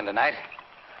back again tonight.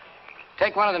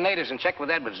 Take one of the natives and check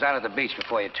with Edwards down at the beach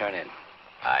before you turn in.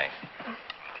 Aye.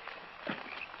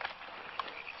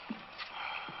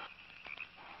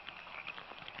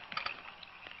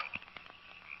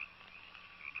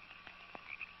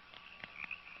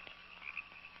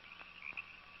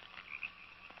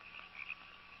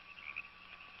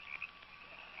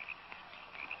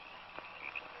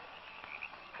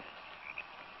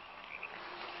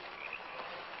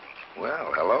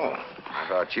 Well, hello. I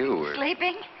thought you were...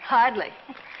 Sleeping? Hardly.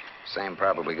 Same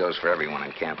probably goes for everyone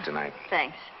in camp tonight.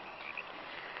 Thanks.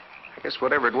 I guess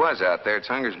whatever it was out there, its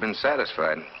hunger's been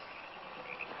satisfied.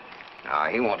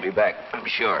 He won't be back, I'm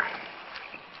sure.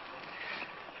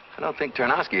 I don't think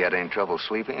Tarnowski had any trouble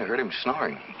sleeping. I heard him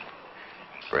snoring.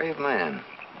 Brave man.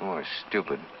 Or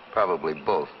stupid. Probably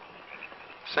both.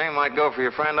 Same might go for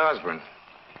your friend Osborne.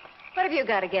 What have you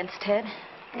got against Ted?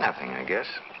 Nothing, I guess.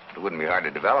 It wouldn't be hard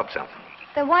to develop something.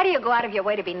 Then why do you go out of your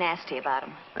way to be nasty about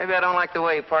him? Maybe I don't like the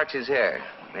way he parts his hair.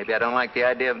 Maybe I don't like the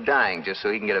idea of dying just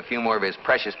so he can get a few more of his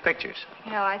precious pictures.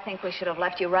 No, I think we should have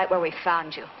left you right where we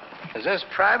found you. Is this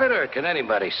private, or can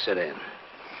anybody sit in?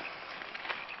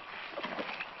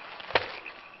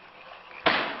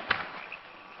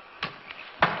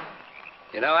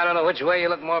 You know, I don't know which way you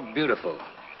look more beautiful.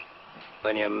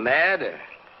 When you're mad or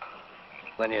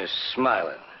when you're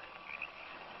smiling.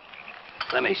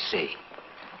 Let me see.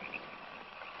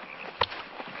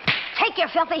 Take your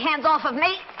filthy hands off of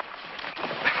me!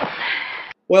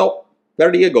 Well,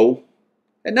 there you go.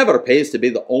 It never pays to be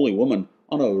the only woman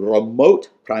on a remote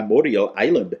primordial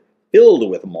island filled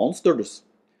with monsters,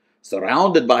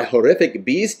 surrounded by horrific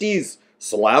beasties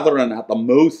slavering at the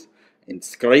mouth and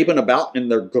scraping about in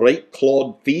their great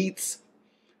clawed feet.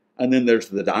 And then there's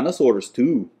the dinosaurs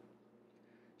too.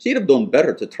 She'd have done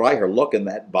better to try her luck in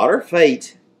that bar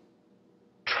fight.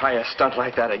 Try a stunt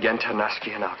like that again,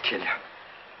 Tarnowski, and I'll kill you.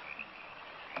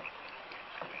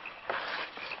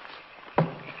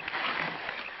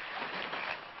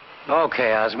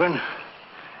 Okay, Osborne.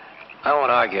 I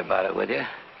won't argue about it with you.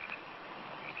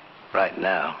 Right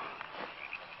now.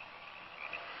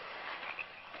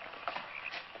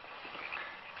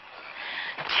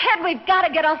 Ted, we've got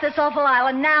to get off this awful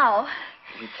island now.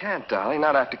 We can't, darling,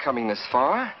 not after coming this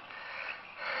far.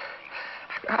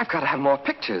 I've got to have more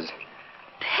pictures.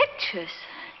 Pictures?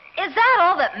 Is that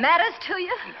all that matters to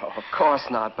you? No, of course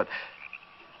not, but...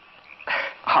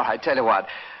 All right, tell you what.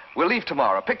 We'll leave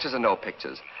tomorrow, pictures or no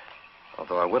pictures.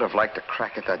 Although I would have liked to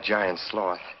crack at that giant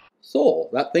sloth. So,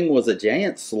 that thing was a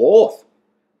giant sloth.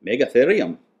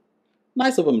 Megatherium.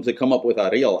 Nice of him to come up with a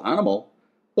real animal.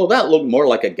 Though that looked more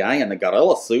like a guy in a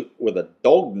gorilla suit with a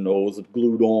dog nose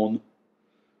glued on.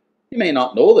 You may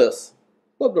not know this,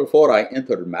 but before I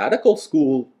entered medical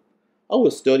school, I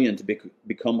was studying to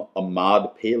become a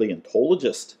mad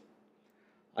paleontologist.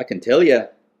 I can tell you,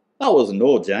 that was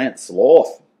no giant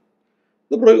sloth.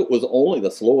 The brute was only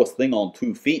the slowest thing on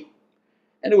 2 feet,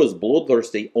 and it was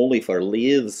bloodthirsty only for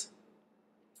leaves.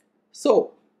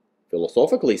 So,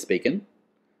 philosophically speaking,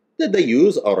 did they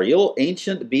use a real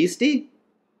ancient beastie?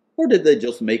 Or did they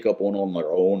just make up one on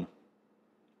their own?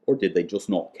 Or did they just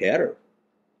not care?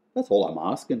 That's all I'm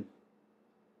asking.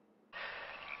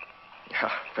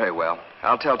 Very well.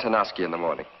 I'll tell Tanoski in the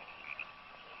morning.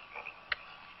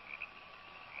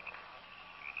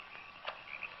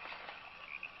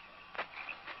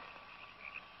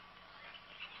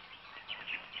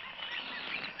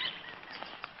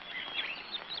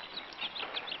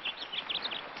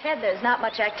 Ted, there's not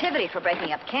much activity for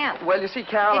breaking up camp. Well, you see,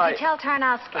 Carol, Did you tell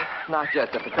Tarnowski? Not yet.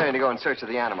 They're preparing to go in search of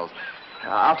the animals.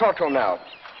 I'll talk to him now.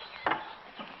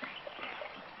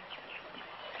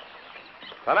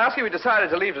 Tanoski, we decided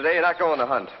to leave today and not go on the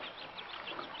hunt.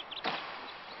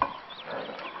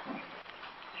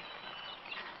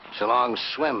 It's a long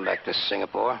swim back to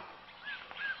Singapore.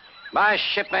 My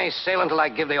ship ain't sailing till I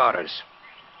give the orders.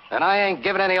 And I ain't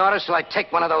giving any orders till I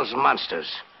take one of those monsters.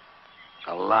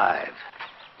 Alive.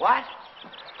 What?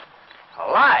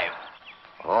 Alive?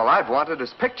 All I've wanted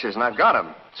is pictures, and I've got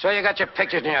them. So you got your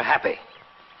pictures and you're happy.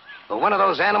 But one of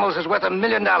those animals is worth $1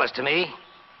 million to me.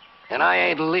 And I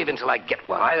ain't leaving till I get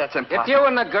one. Why, that's impossible. If you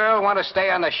and the girl want to stay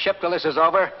on the ship till this is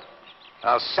over,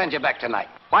 I'll send you back tonight.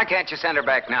 Why can't you send her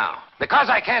back now? Because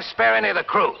I can't spare any of the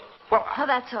crew. Well, oh,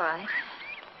 that's all right.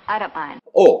 I don't mind.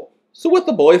 Oh, so with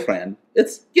the boyfriend,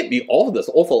 it's get me off this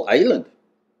awful island.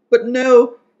 But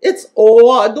no, it's, oh,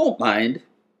 I don't mind.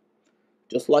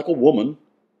 Just like a woman,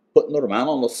 putting her man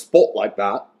on the spot like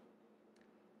that.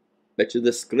 Bet you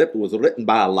this script was written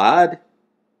by a lad.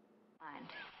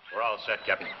 We're all set,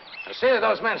 Captain. Now see that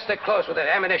those men stick close with their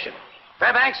ammunition.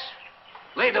 Fairbanks,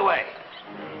 lead the way.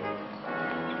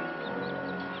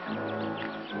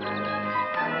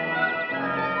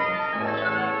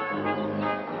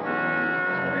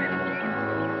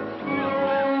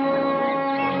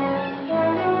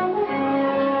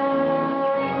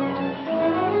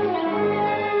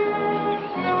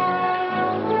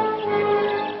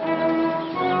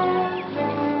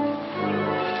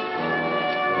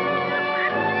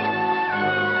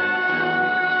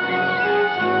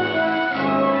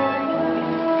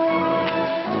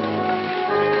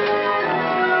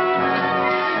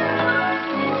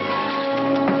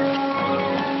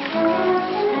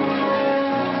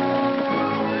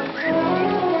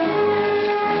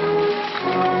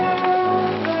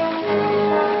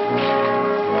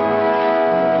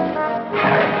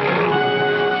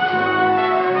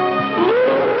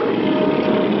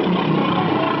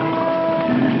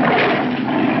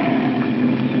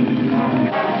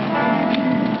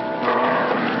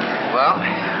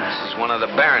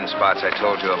 Spots I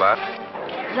told you about.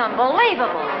 It's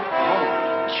unbelievable.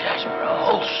 Oh, Jasper, a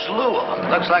whole slew of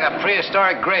them. Looks like a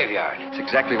prehistoric graveyard. It's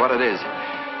exactly what it is.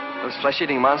 Those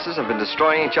flesh-eating monsters have been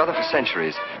destroying each other for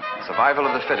centuries. Survival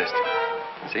of the fittest.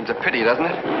 Seems a pity, doesn't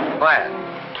it? Quiet.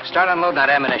 Start unloading that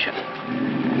ammunition.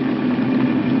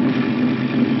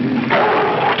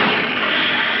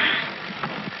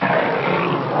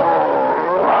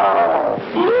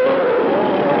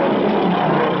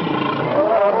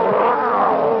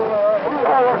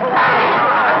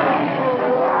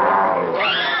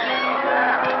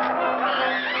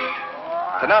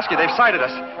 Tanoski, they've sighted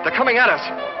us. They're coming at us.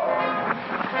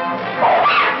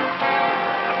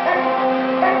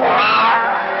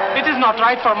 It is not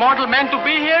right for mortal men to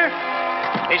be here.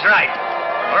 He's right.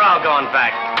 We're all going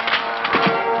back.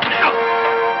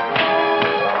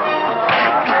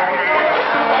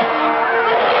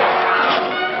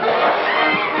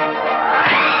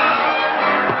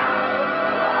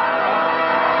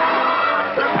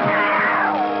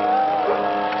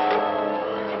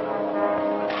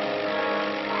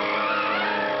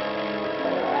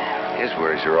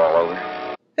 You're all over.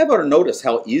 Ever notice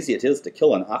how easy it is to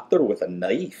kill an actor with a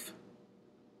knife?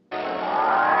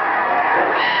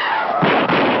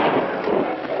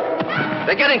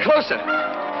 They're getting closer.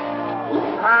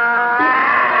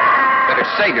 Better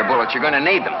save your bullets. You're going to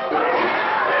need them.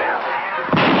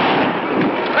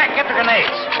 Quick, get the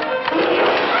grenades.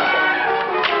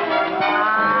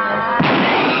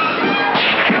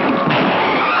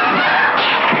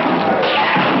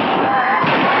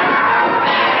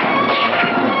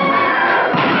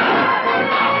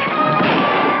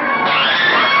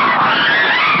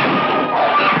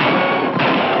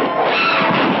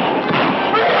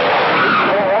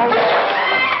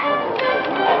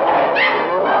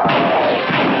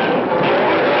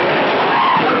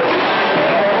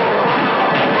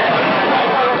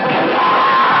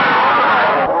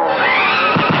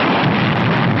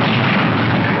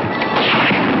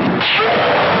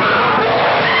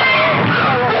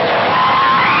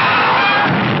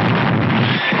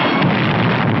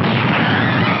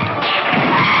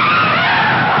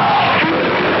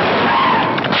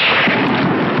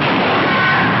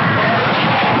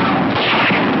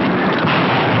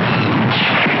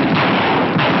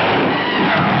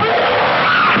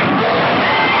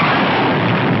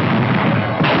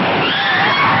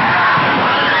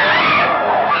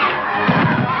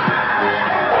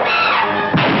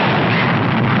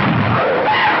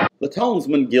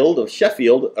 Townsmen Guild of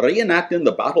Sheffield reenacting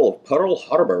the Battle of Pearl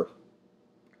Harbor.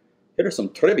 Here's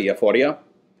some trivia for you.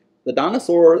 The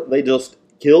dinosaur they just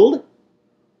killed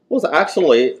was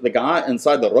actually the guy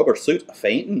inside the rubber suit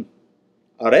fainting.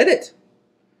 I read it.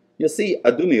 You see, I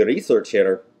do my research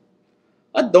here.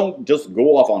 I don't just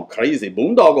go off on crazy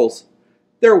boondoggles.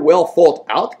 They're well thought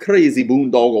out crazy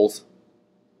boondoggles.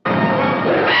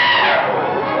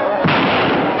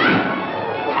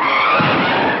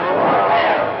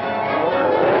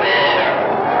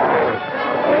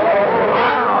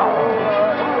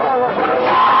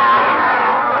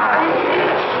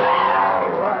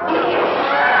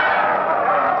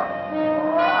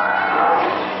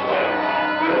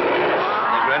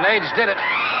 Did it.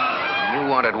 You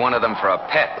wanted one of them for a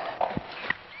pet.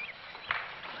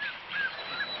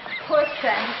 Poor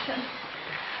Sanderson.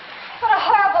 What a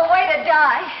horrible way to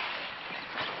die.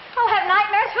 I'll have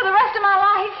nightmares for the rest of my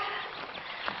life.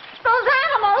 Those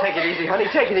animals. Take it easy, honey.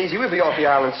 Take it easy. We'll be off the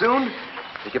island soon.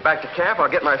 You get back to camp,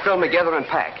 I'll get my film together and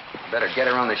pack. Better get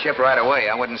her on the ship right away.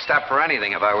 I wouldn't stop for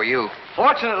anything if I were you.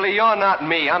 Fortunately, you're not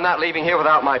me. I'm not leaving here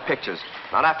without my pictures.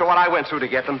 Not after what I went through to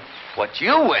get them. What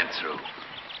you went through?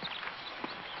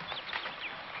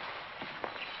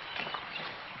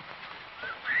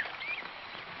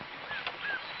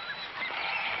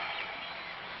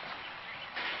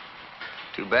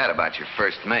 Too bad about your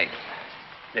first mate.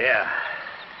 Yeah.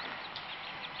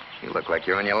 You look like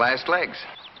you're on your last legs.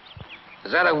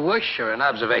 Is that a wish or an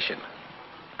observation?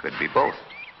 Could be both.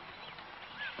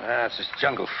 It's this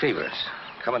jungle fever. It's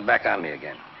coming back on me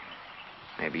again.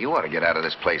 Maybe you ought to get out of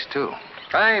this place, too.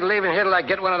 I ain't leaving here till I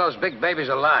get one of those big babies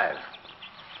alive.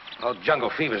 No jungle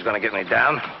fever's gonna get me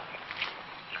down.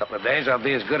 A couple of days, I'll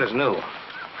be as good as new.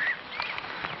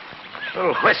 A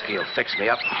little whiskey will fix me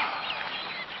up.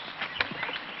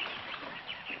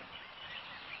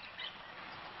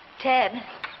 Ted.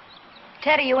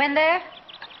 Ted, are you in there?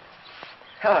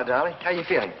 Hello, darling. How you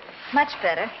feeling? Much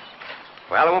better.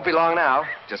 Well, it won't be long now.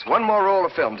 Just one more roll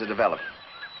of film to develop.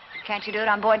 Can't you do it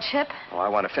on board ship? Oh, I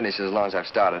want to finish as long as I've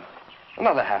started.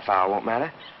 Another half hour won't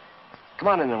matter. Come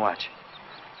on in and watch.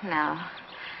 No.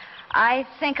 I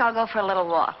think I'll go for a little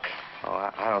walk. Oh,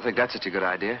 I don't think that's such a good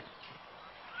idea.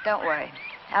 Don't worry.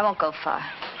 I won't go far.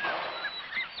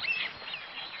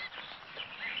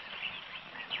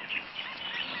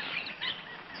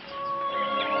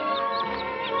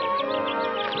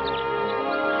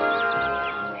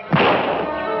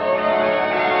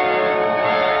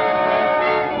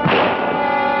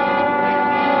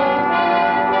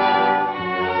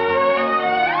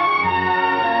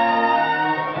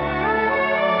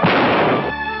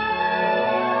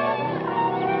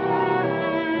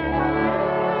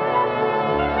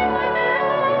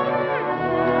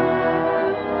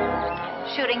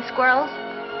 Squirrels?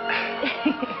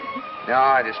 No,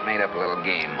 I just made up a little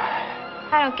game.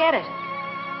 I don't get it.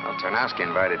 Well, Tarnowski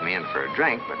invited me in for a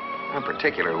drink, but I'm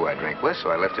particular who I drink with, so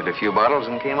I lifted a few bottles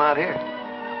and came out here.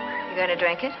 You going to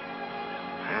drink it?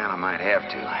 Well, I might have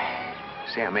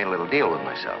to. See, I made a little deal with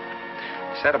myself.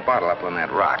 Set a bottle up on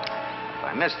that rock. If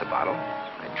I miss the bottle,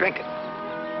 I drink it.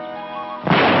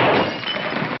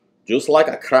 Just like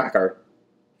a cracker,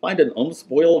 find an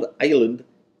unspoiled island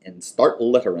and start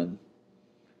littering.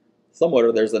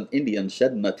 Somewhere there's an Indian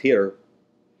shedding a tear.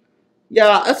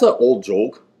 Yeah, that's an old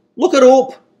joke. Look it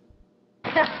up.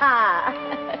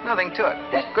 Nothing to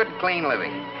it. Just good, clean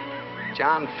living.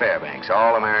 John Fairbanks,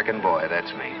 all-American boy,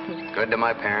 that's me. Good to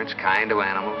my parents, kind to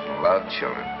animals, loved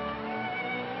children.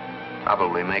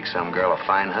 Probably make some girl a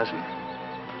fine husband.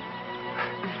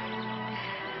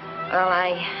 Well,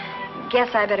 I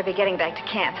guess I better be getting back to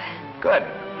camp. Good.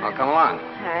 I'll come along.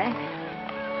 All right.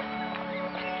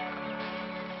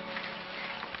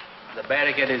 The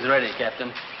barricade is ready,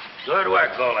 Captain. Good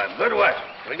work, Golan. Good work.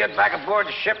 When we get back aboard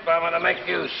the ship, I'm going to make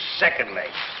you second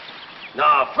mate.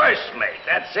 No, first mate.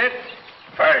 That's it.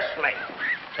 First mate.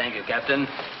 Thank you, Captain.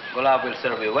 Gulab will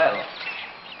serve you well.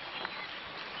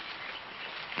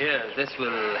 Here, this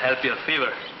will help your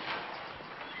fever.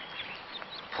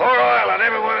 Pour oil on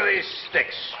every one of these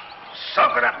sticks.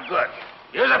 Soak it up good.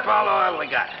 Use up all the oil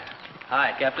we got.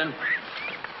 Hi, Captain.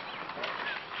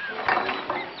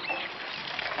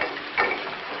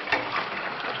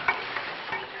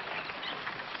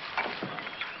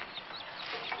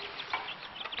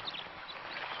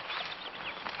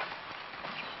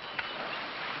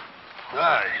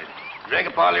 Ah, drink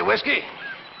up all your whiskey?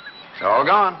 It's all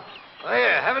gone. Oh,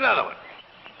 yeah, have another one.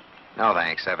 No,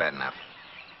 thanks. I've had enough.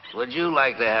 Would you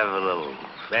like to have a little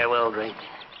farewell drink?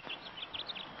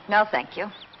 No, thank you.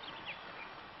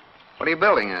 What are you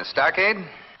building, a stockade?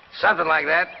 Something like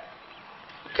that.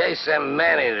 In case them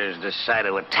man-eaters decide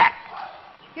to attack.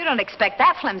 You don't expect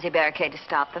that flimsy barricade to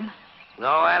stop them.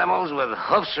 No animals with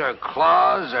hoofs or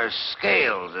claws or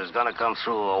scales is gonna come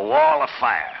through a wall of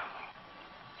fire.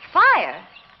 Fire?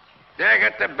 They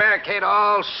get the barricade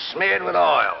all smeared with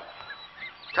oil.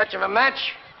 Touch of a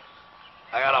match,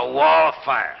 I got a wall of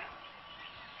fire.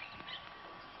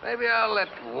 Maybe I'll let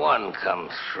one come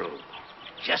through.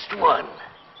 Just one.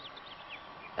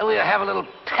 And we'll have a little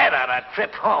pet on our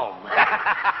trip home.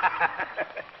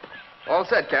 All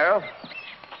set, Carol.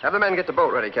 Have the men get the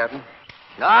boat ready, Captain.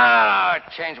 No, I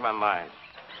changed my mind.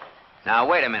 Now,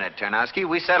 wait a minute, Tarnowski.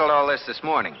 We settled all this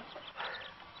morning.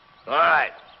 All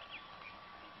right.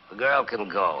 The girl can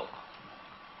go.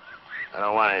 I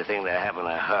don't want anything to happen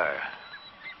to her.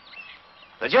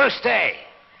 But you stay.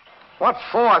 What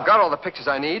for? I've got all the pictures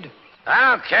I need.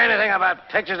 I don't care anything about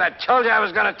pictures. I told you I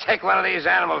was going to take one of these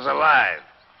animals alive.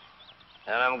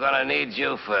 And I'm going to need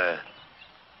you for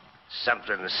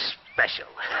something special.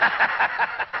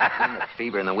 The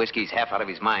fever and the whiskey's half out of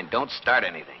his mind. Don't start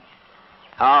anything.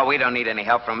 Oh, we don't need any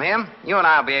help from him. You and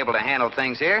I'll be able to handle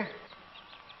things here.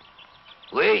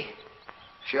 We?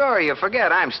 Sure, you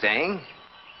forget I'm staying.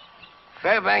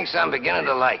 Fairbanks, I'm beginning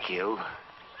to like you.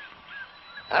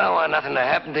 I don't want nothing to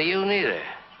happen to you, neither.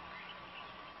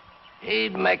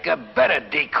 He'd make a better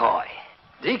decoy.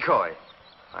 Decoy?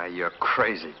 Why, you're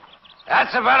crazy.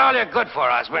 That's about all you're good for,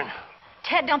 Osborne.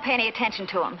 Ted, don't pay any attention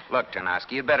to him. Look,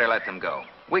 Tarnowski, you better let them go.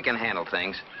 We can handle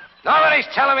things. Nobody's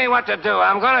telling me what to do.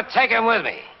 I'm going to take him with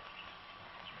me.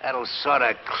 That'll sort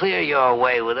of clear your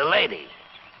way with a lady.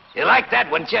 You like that,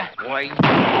 wouldn't you? Why?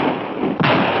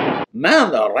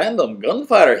 Man, the random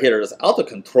gunfire here is out of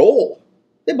control.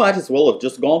 They might as well have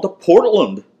just gone to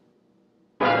Portland.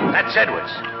 That's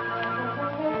Edwards.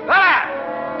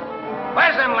 Ah!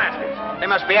 Where's them lasses? They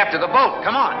must be after the boat.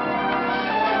 Come on.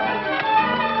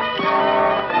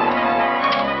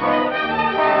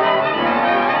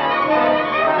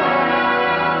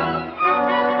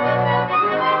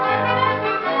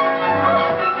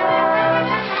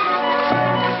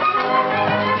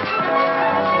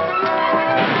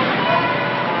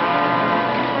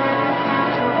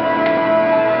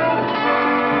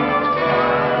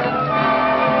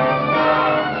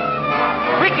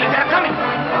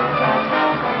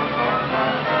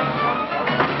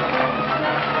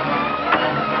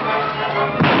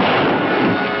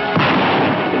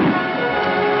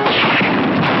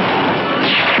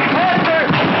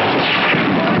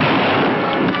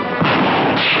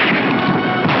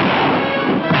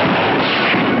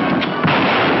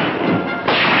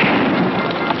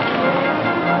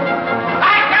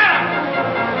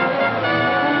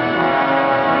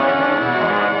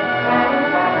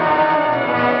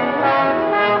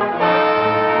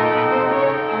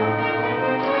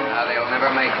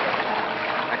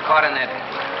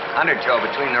 Undertow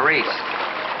between the reefs.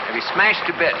 They'll be smashed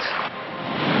to bits.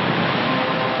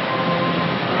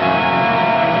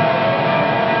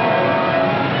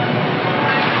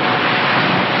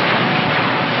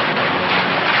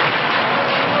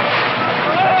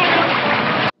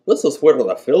 This is where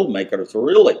the filmmakers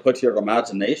really put your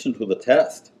imagination to the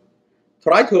test.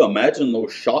 Try to imagine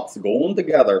those shots going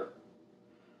together.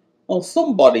 Well,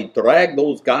 somebody dragged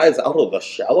those guys out of the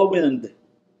shallow end.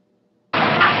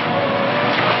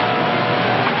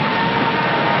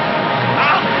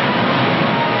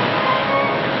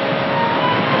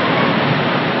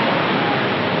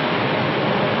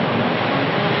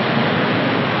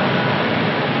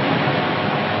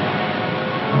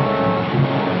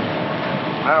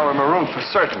 For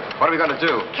certain. What are we going to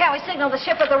do? Can't we signal the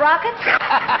ship with the rockets?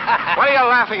 What are you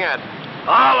laughing at?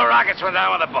 All the rockets went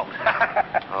down with the boat.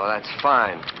 Oh, that's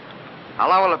fine. How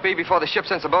long will it be before the ship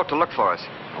sends a boat to look for us?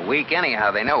 A week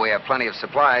anyhow. They know we have plenty of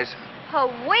supplies. A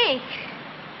week?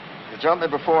 You jumped me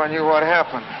before I knew what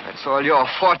happened. That's all your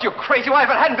fault. You crazy wife.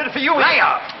 If it hadn't been for you... Lay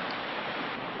off!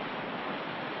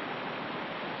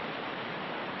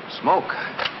 Smoke.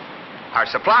 Our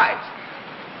supplies.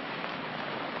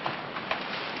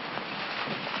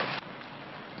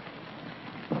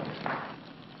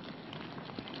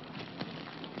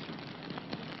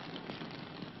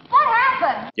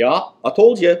 Yeah, I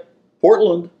told you.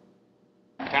 Portland.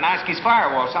 Tarnowski's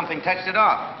firewall. Something touched it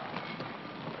off.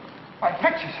 My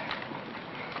pictures.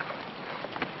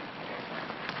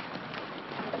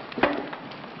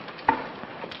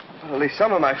 Well, at least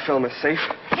some of my film is safe.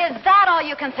 Is that all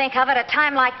you can think of at a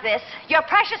time like this? Your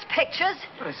precious pictures?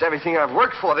 But it's everything I've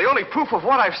worked for. The only proof of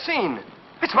what I've seen.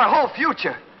 It's my whole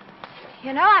future.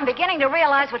 You know, I'm beginning to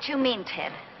realize what you mean,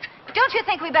 Ted. Don't you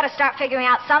think we better start figuring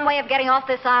out some way of getting off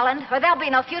this island, or there'll be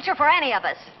no future for any of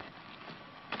us?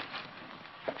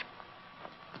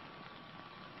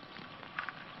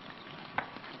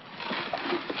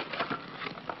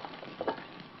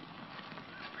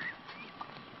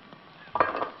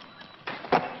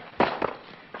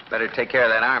 better take care of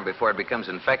that arm before it becomes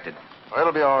infected. Well,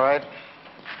 it'll be all right.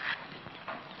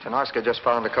 Tenoska just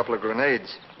found a couple of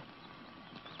grenades.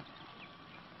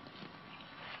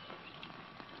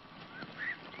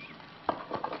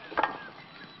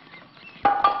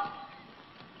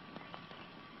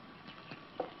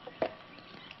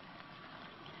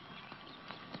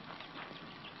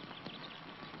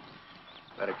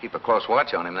 Better keep a close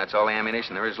watch on him. That's all the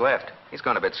ammunition there is left. He's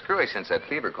gone a bit screwy since that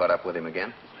fever caught up with him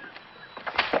again.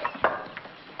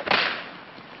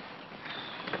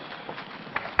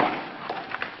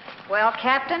 Well,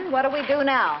 Captain, what do we do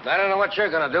now? I don't know what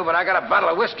you're going to do, but I got a bottle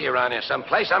of whiskey around here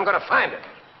someplace. I'm going to find it.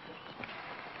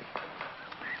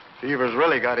 Fever's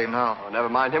really got him now. Oh, never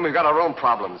mind him. We've got our own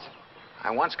problems. I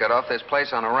once got off this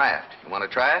place on a raft. You want to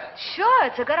try it? Sure,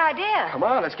 it's a good idea. Come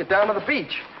on, let's get down to the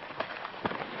beach.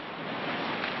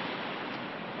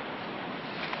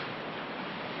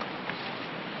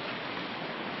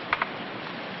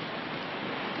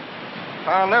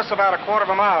 Found this about a quarter of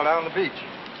a mile down the beach.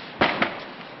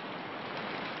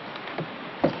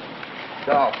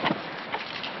 So,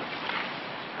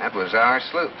 that was our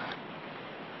sloop.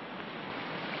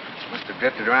 Must have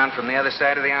drifted around from the other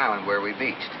side of the island where we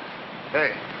beached.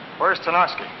 Hey, where's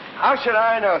Tenoska? How should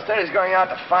I know? Said he's going out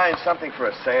to find something for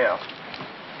a sail.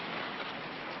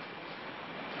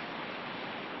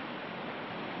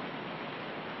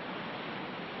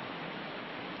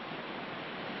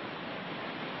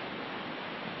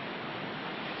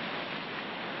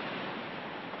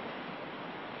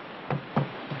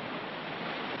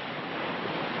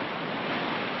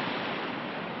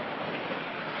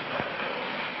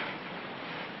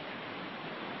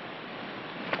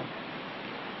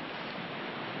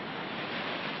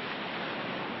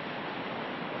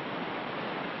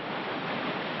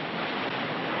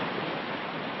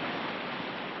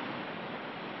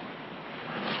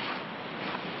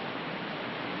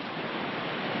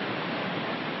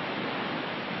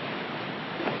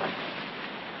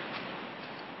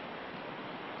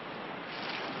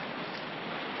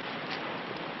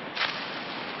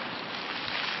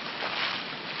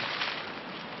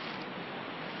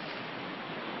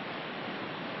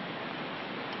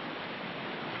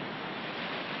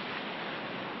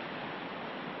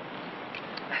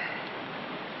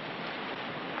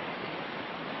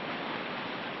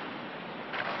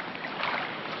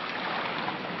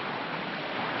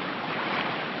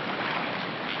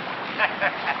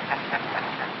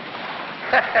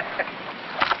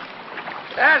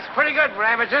 That's pretty good for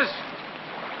amateurs.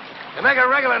 You make a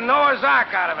regular Noah's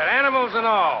Ark out of it, animals and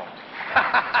all.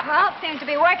 Well, it seems to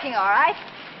be working all right.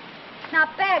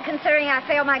 Not bad, considering I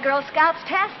failed my Girl Scouts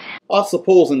test. I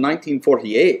suppose in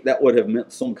 1948 that would have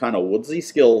meant some kind of woodsy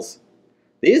skills.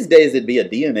 These days it'd be a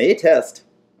DNA test,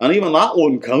 and even that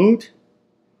wouldn't count.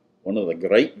 One of the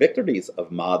great victories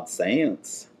of mod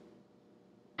science.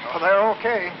 Oh, they're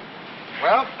okay.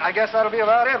 Well, I guess that'll be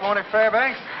about it, won't it,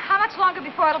 Fairbanks? How much longer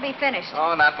before it'll be finished?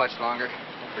 Oh, not much longer.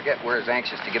 Don't forget we're as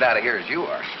anxious to get out of here as you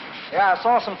are. Yeah, I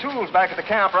saw some tools back at the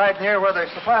camp right near where the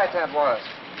supply tent was.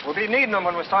 We'll be needing them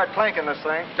when we start planking this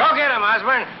thing. Go get them,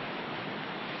 Osborne.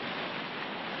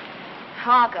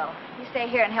 I'll go. You stay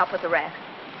here and help with the raft.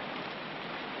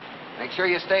 Make sure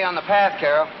you stay on the path,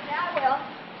 Carol. Yeah, I will.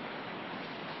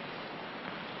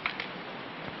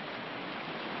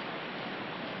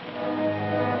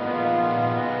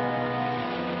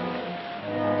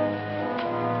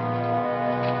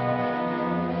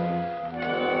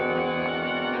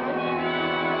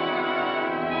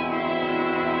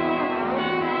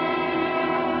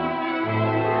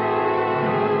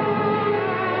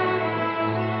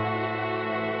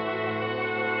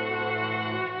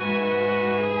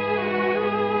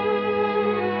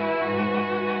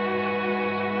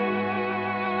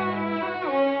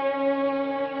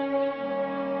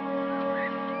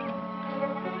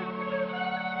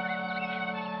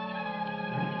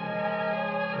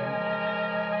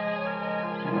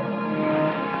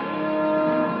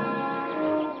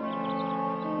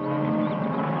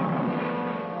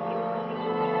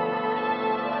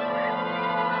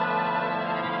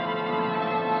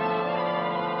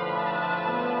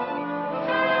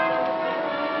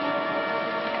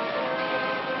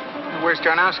 Where's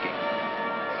Tarnowski?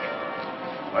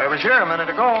 Well, he was here a minute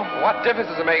ago. What difference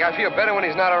does it make? I feel better when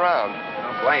he's not around.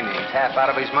 Don't blame me. He's half out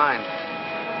of his mind.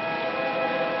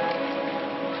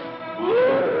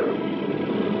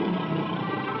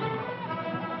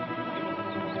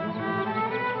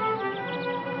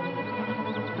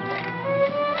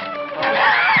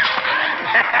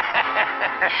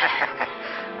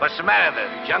 What's the matter?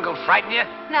 The jungle frighten you?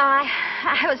 No,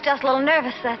 I was just a little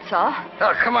nervous, that's all.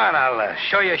 Oh, come on. I'll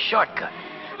show you a shortcut.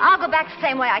 I'll go back the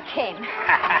same way I came.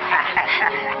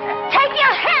 Take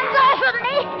your hands off of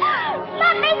me!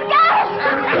 Let me go!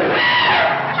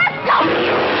 Let's go!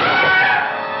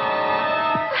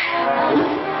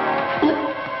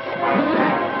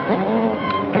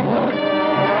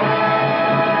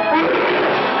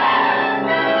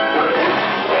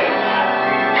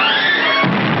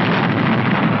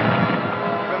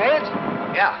 Grenades?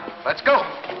 Yeah, let's go.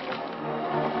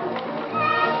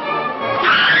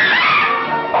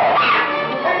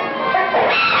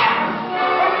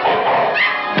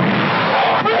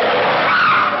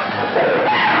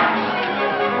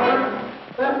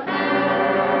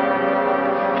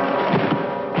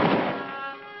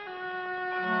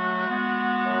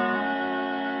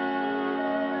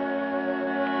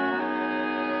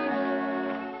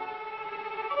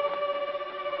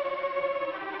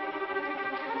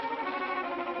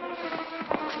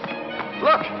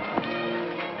 Look!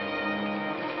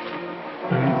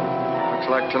 Looks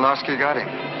like Tanoski got him.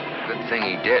 Good thing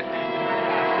he did.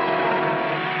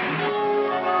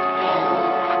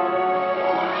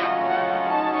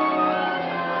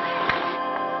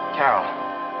 Carol,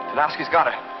 Tanoski's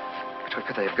got her. Which way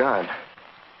could they have gone?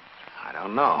 I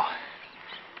don't know.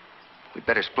 We'd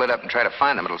better split up and try to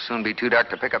find them. It'll soon be too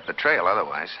dark to pick up the trail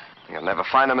otherwise. You'll never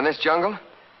find them in this jungle?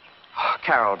 Oh,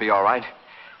 Carol will be all right.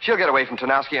 She'll get away from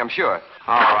Tanoski, I'm sure.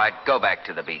 All right, go back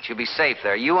to the beach. You'll be safe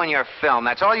there. You and your film.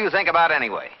 That's all you think about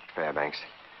anyway. Fairbanks,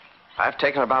 I've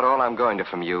taken about all I'm going to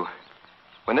from you.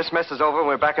 When this mess is over and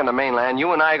we're back on the mainland,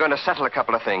 you and I are going to settle a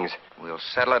couple of things. We'll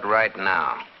settle it right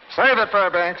now. Save it,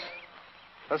 Fairbanks.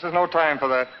 This is no time for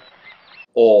that.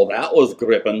 Oh, that was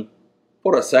gripping.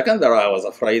 For a second there, I was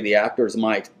afraid the actors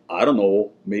might, I don't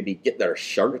know, maybe get their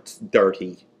shirts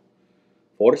dirty.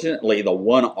 Fortunately, the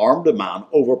one-armed man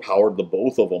overpowered the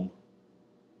both of them.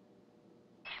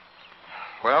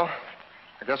 Well,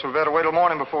 I guess we better wait till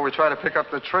morning before we try to pick up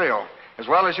the trail. As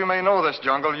well as you may know this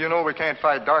jungle, you know we can't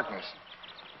fight darkness.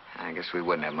 I guess we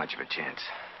wouldn't have much of a chance.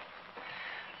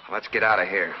 Let's get out of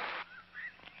here.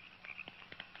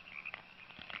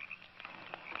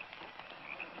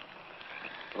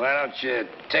 Why don't you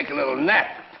take a little nap?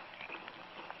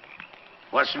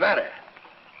 What's the matter?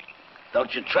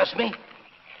 Don't you trust me?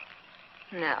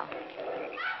 No.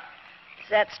 Does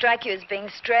that strike you as being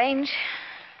strange?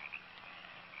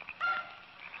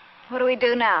 What do we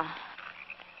do now?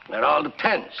 It all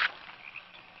depends.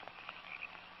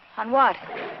 On what?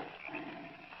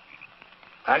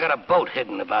 I got a boat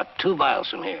hidden about 2 miles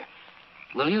from here.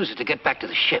 We'll use it to get back to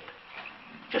the ship.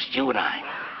 Just you and I.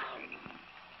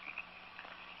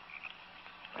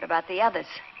 What about the others?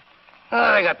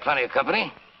 Oh, they got plenty of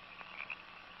company.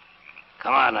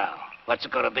 Come on now. What's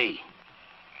it gonna be?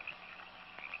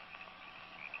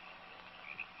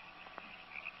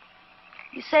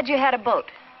 You said you had a boat.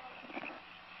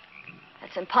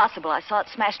 That's impossible. I saw it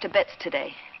smashed to bits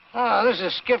today. Oh, this is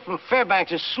a skiff from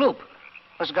Fairbanks' sloop.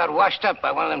 Must have got washed up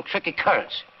by one of them tricky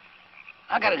currents.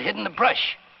 I got it hidden in the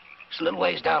brush. It's a little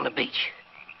ways down the beach.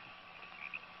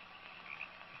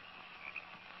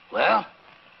 Well,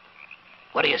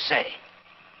 what do you say?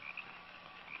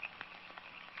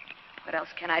 What else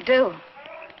can I do?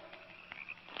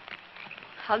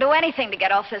 I'll do anything to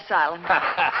get off this island.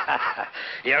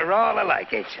 You're all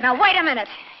alike, ain't you? Now, wait a minute.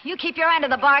 You keep your end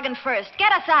of the bargain first.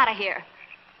 Get us out of here.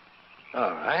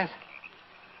 All right.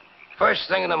 First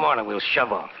thing in the morning, we'll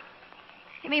shove off.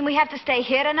 You mean we have to stay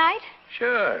here tonight?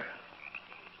 Sure.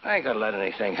 I ain't gonna let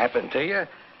anything happen to you.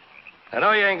 I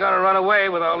know you ain't gonna run away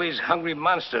with all these hungry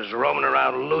monsters roaming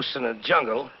around loose in the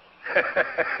jungle.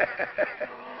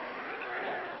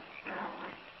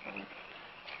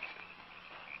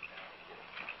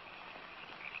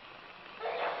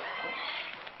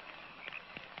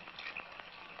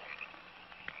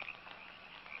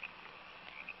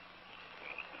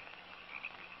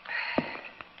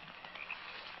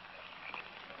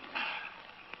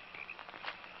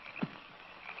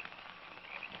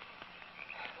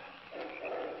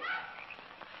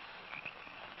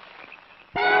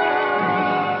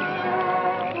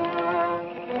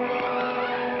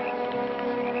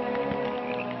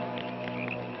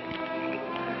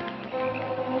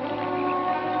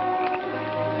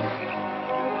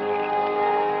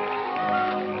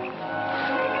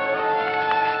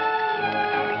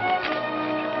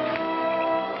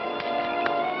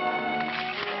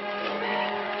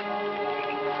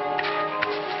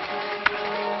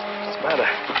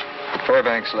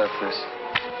 Fairbanks left this.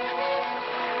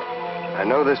 I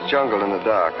know this jungle in the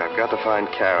dark. I've got to find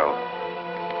Carol.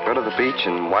 Go to the beach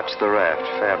and watch the raft,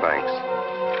 Fairbanks.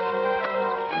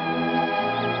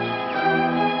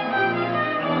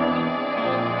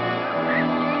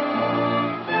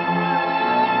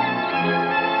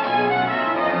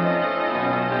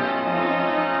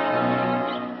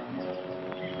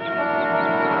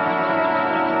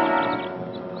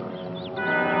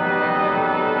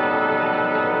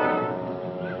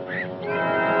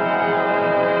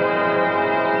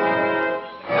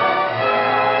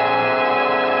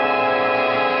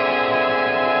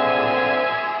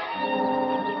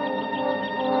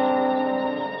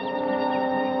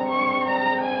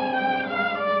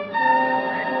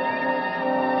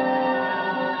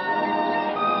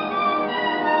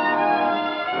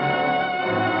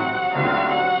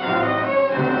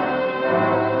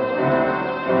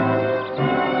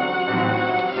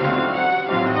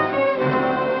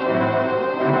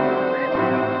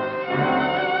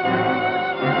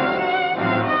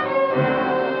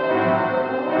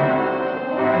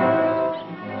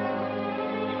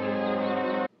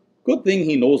 Good thing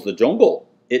he knows the jungle,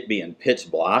 it being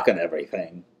pitch black and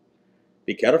everything.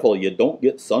 Be careful you don't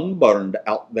get sunburned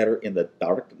out there in the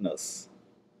darkness.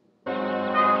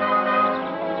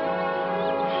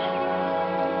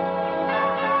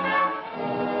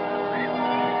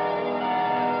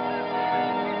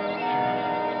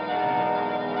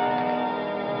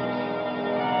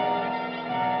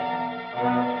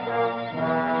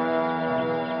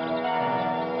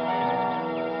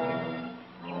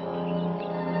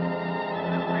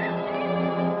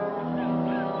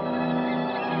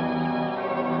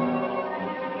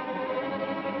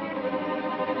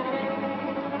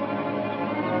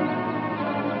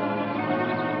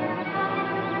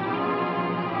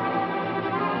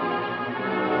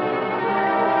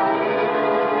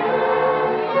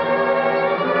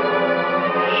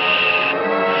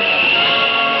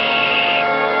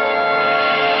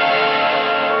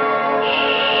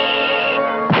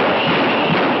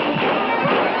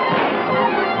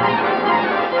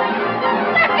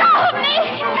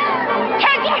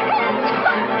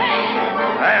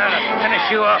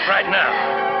 You off right now.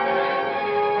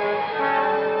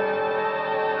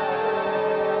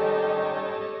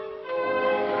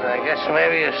 I guess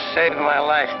maybe you saved my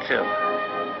life, too.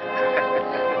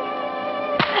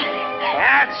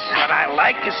 That's what I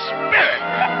like, a spirit.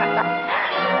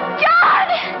 John!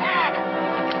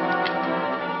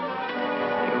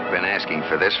 You've been asking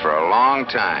for this for a long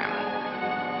time.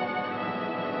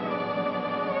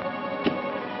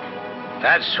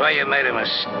 That's why you made a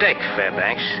mistake,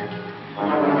 Fairbanks.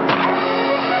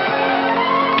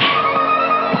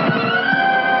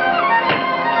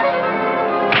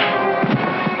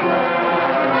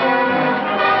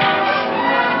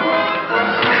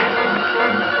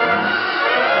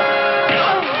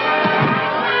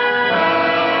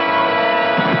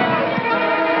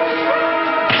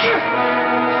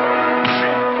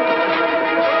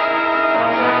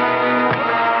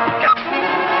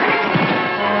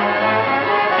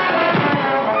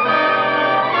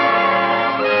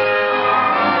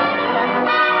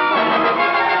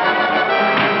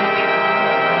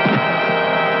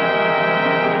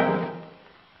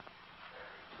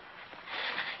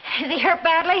 Is he hurt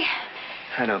badly?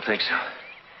 I don't think so.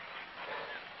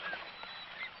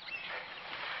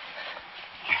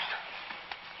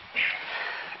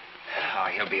 Oh,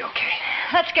 he'll be okay.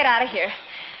 Let's get out of here.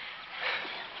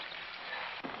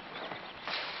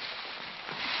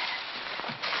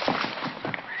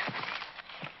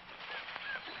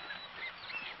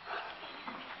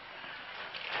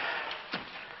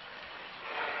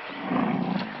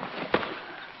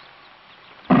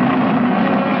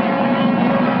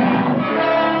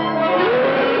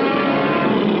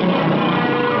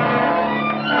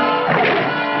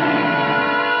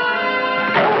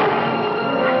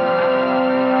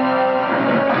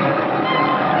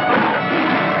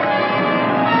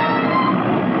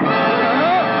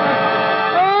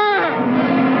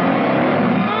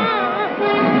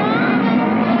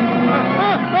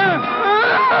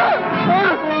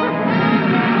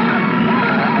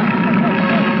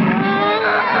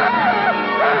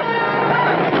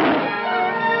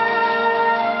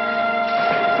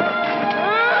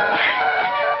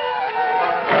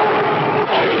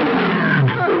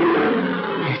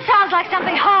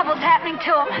 Something horrible's happening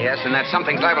to him. Yes, and that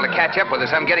something's liable to catch up with us.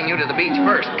 I'm getting you to the beach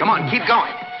first. Come on, keep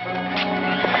going.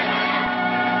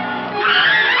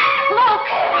 Look!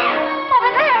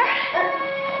 Over there!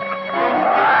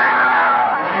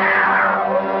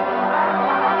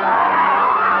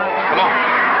 Come on.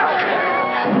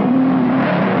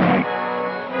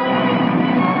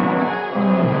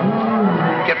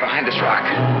 Get behind this rock.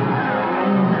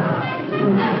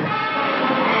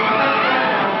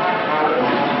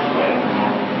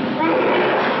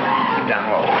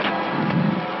 Down low.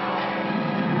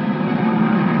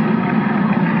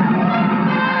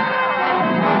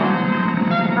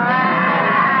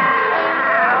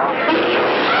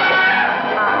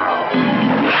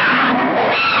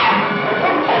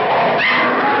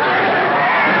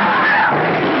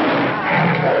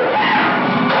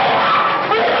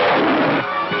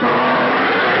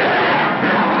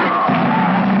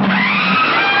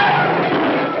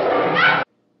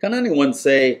 Can anyone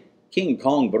say King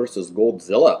Kong versus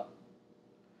Godzilla?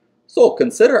 So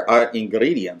consider our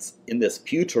ingredients in this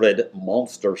putrid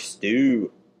monster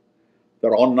stew.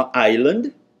 They're on an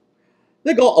island.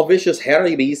 They got a vicious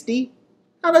hairy beastie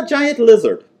and a giant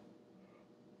lizard.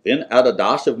 Then add a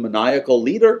dash of maniacal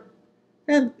leader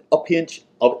and a pinch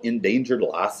of endangered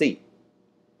lassie.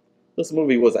 This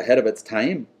movie was ahead of its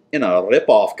time in a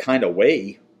rip-off kind of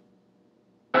way.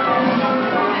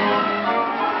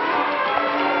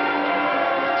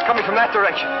 It's coming from that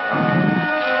direction.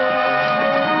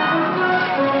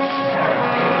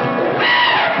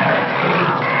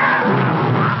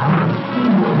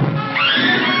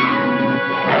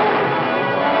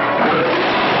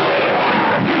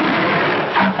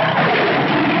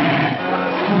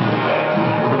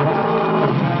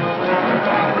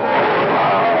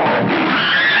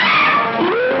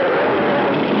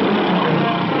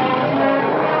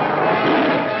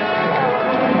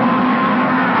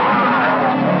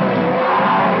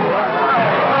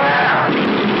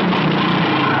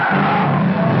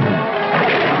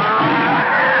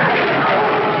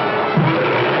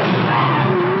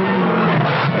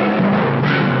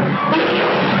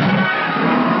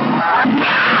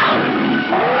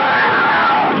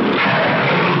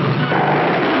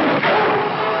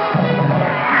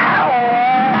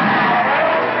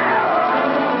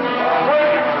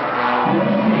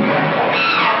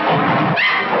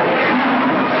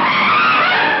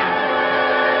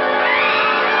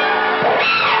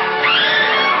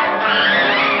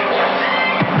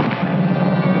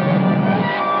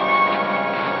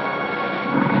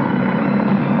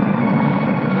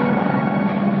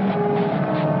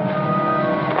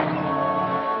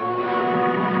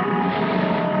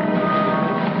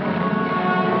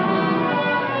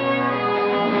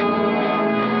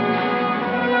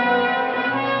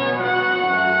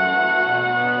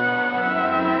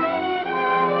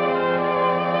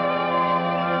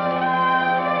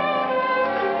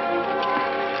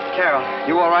 Carol,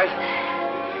 you all right?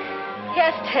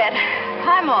 Yes, Ted.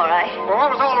 I'm all right. Well,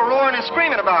 what was all the roaring and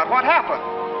screaming about? What happened?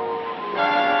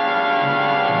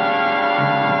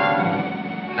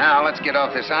 Now, let's get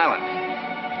off this island.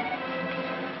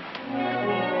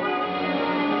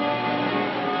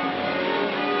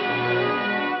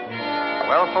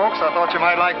 Well, folks, I thought you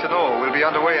might like to know. We'll be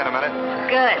underway in a minute.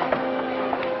 Good.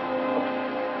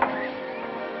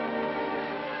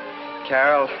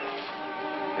 Carol,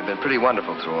 you've been pretty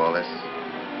wonderful through all this.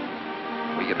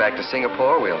 When we get back to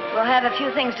Singapore, we'll We'll have a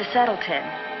few things to settle, Ted.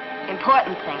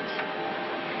 Important things.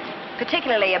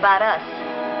 Particularly about us.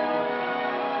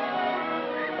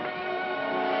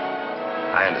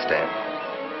 I understand.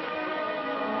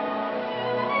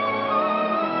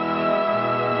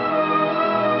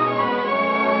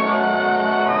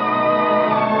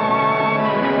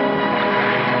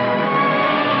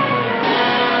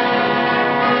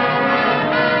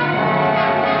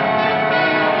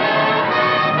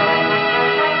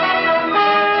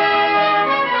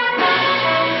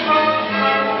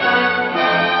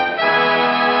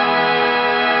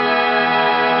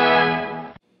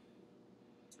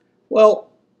 Well,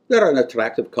 they're an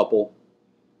attractive couple.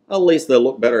 At least they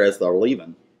look better as they're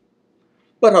leaving.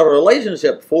 But a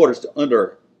relationship forged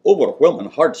under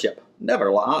overwhelming hardship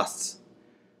never lasts.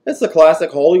 It's the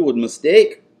classic Hollywood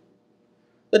mistake.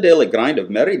 The daily grind of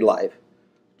married life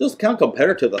just can't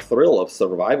compare to the thrill of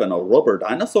surviving a rubber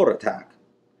dinosaur attack.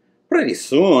 Pretty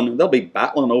soon, they'll be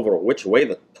battling over which way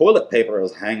the toilet paper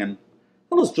is hanging,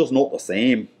 and it's just not the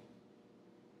same.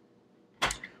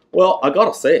 Well, I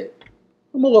gotta say,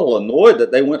 I'm a little annoyed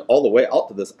that they went all the way out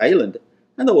to this island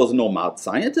and there was no mad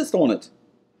scientist on it.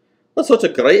 That's such a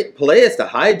great place to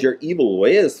hide your evil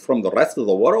ways from the rest of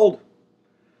the world.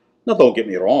 Now don't get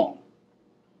me wrong.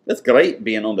 It's great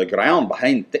being on the ground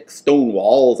behind thick stone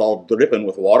walls all dripping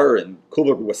with water and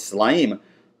covered with slime,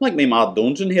 like my mad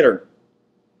dungeon here.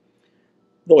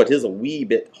 Though it is a wee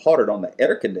bit hard on the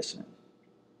air conditioning.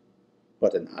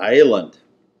 But an island.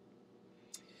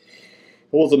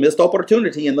 It was a missed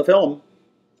opportunity in the film.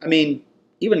 I mean,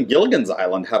 even Gilligan's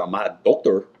Island had a mad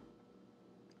doctor.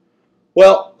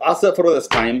 Well, that's it for this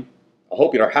time. I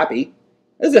hope you're happy.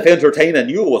 As if entertaining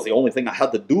you was the only thing I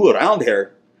had to do around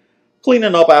here.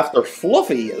 Cleaning up after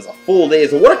Fluffy is a full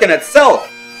day's work in itself.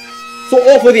 So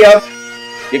off with you,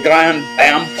 you grand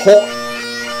bam pot.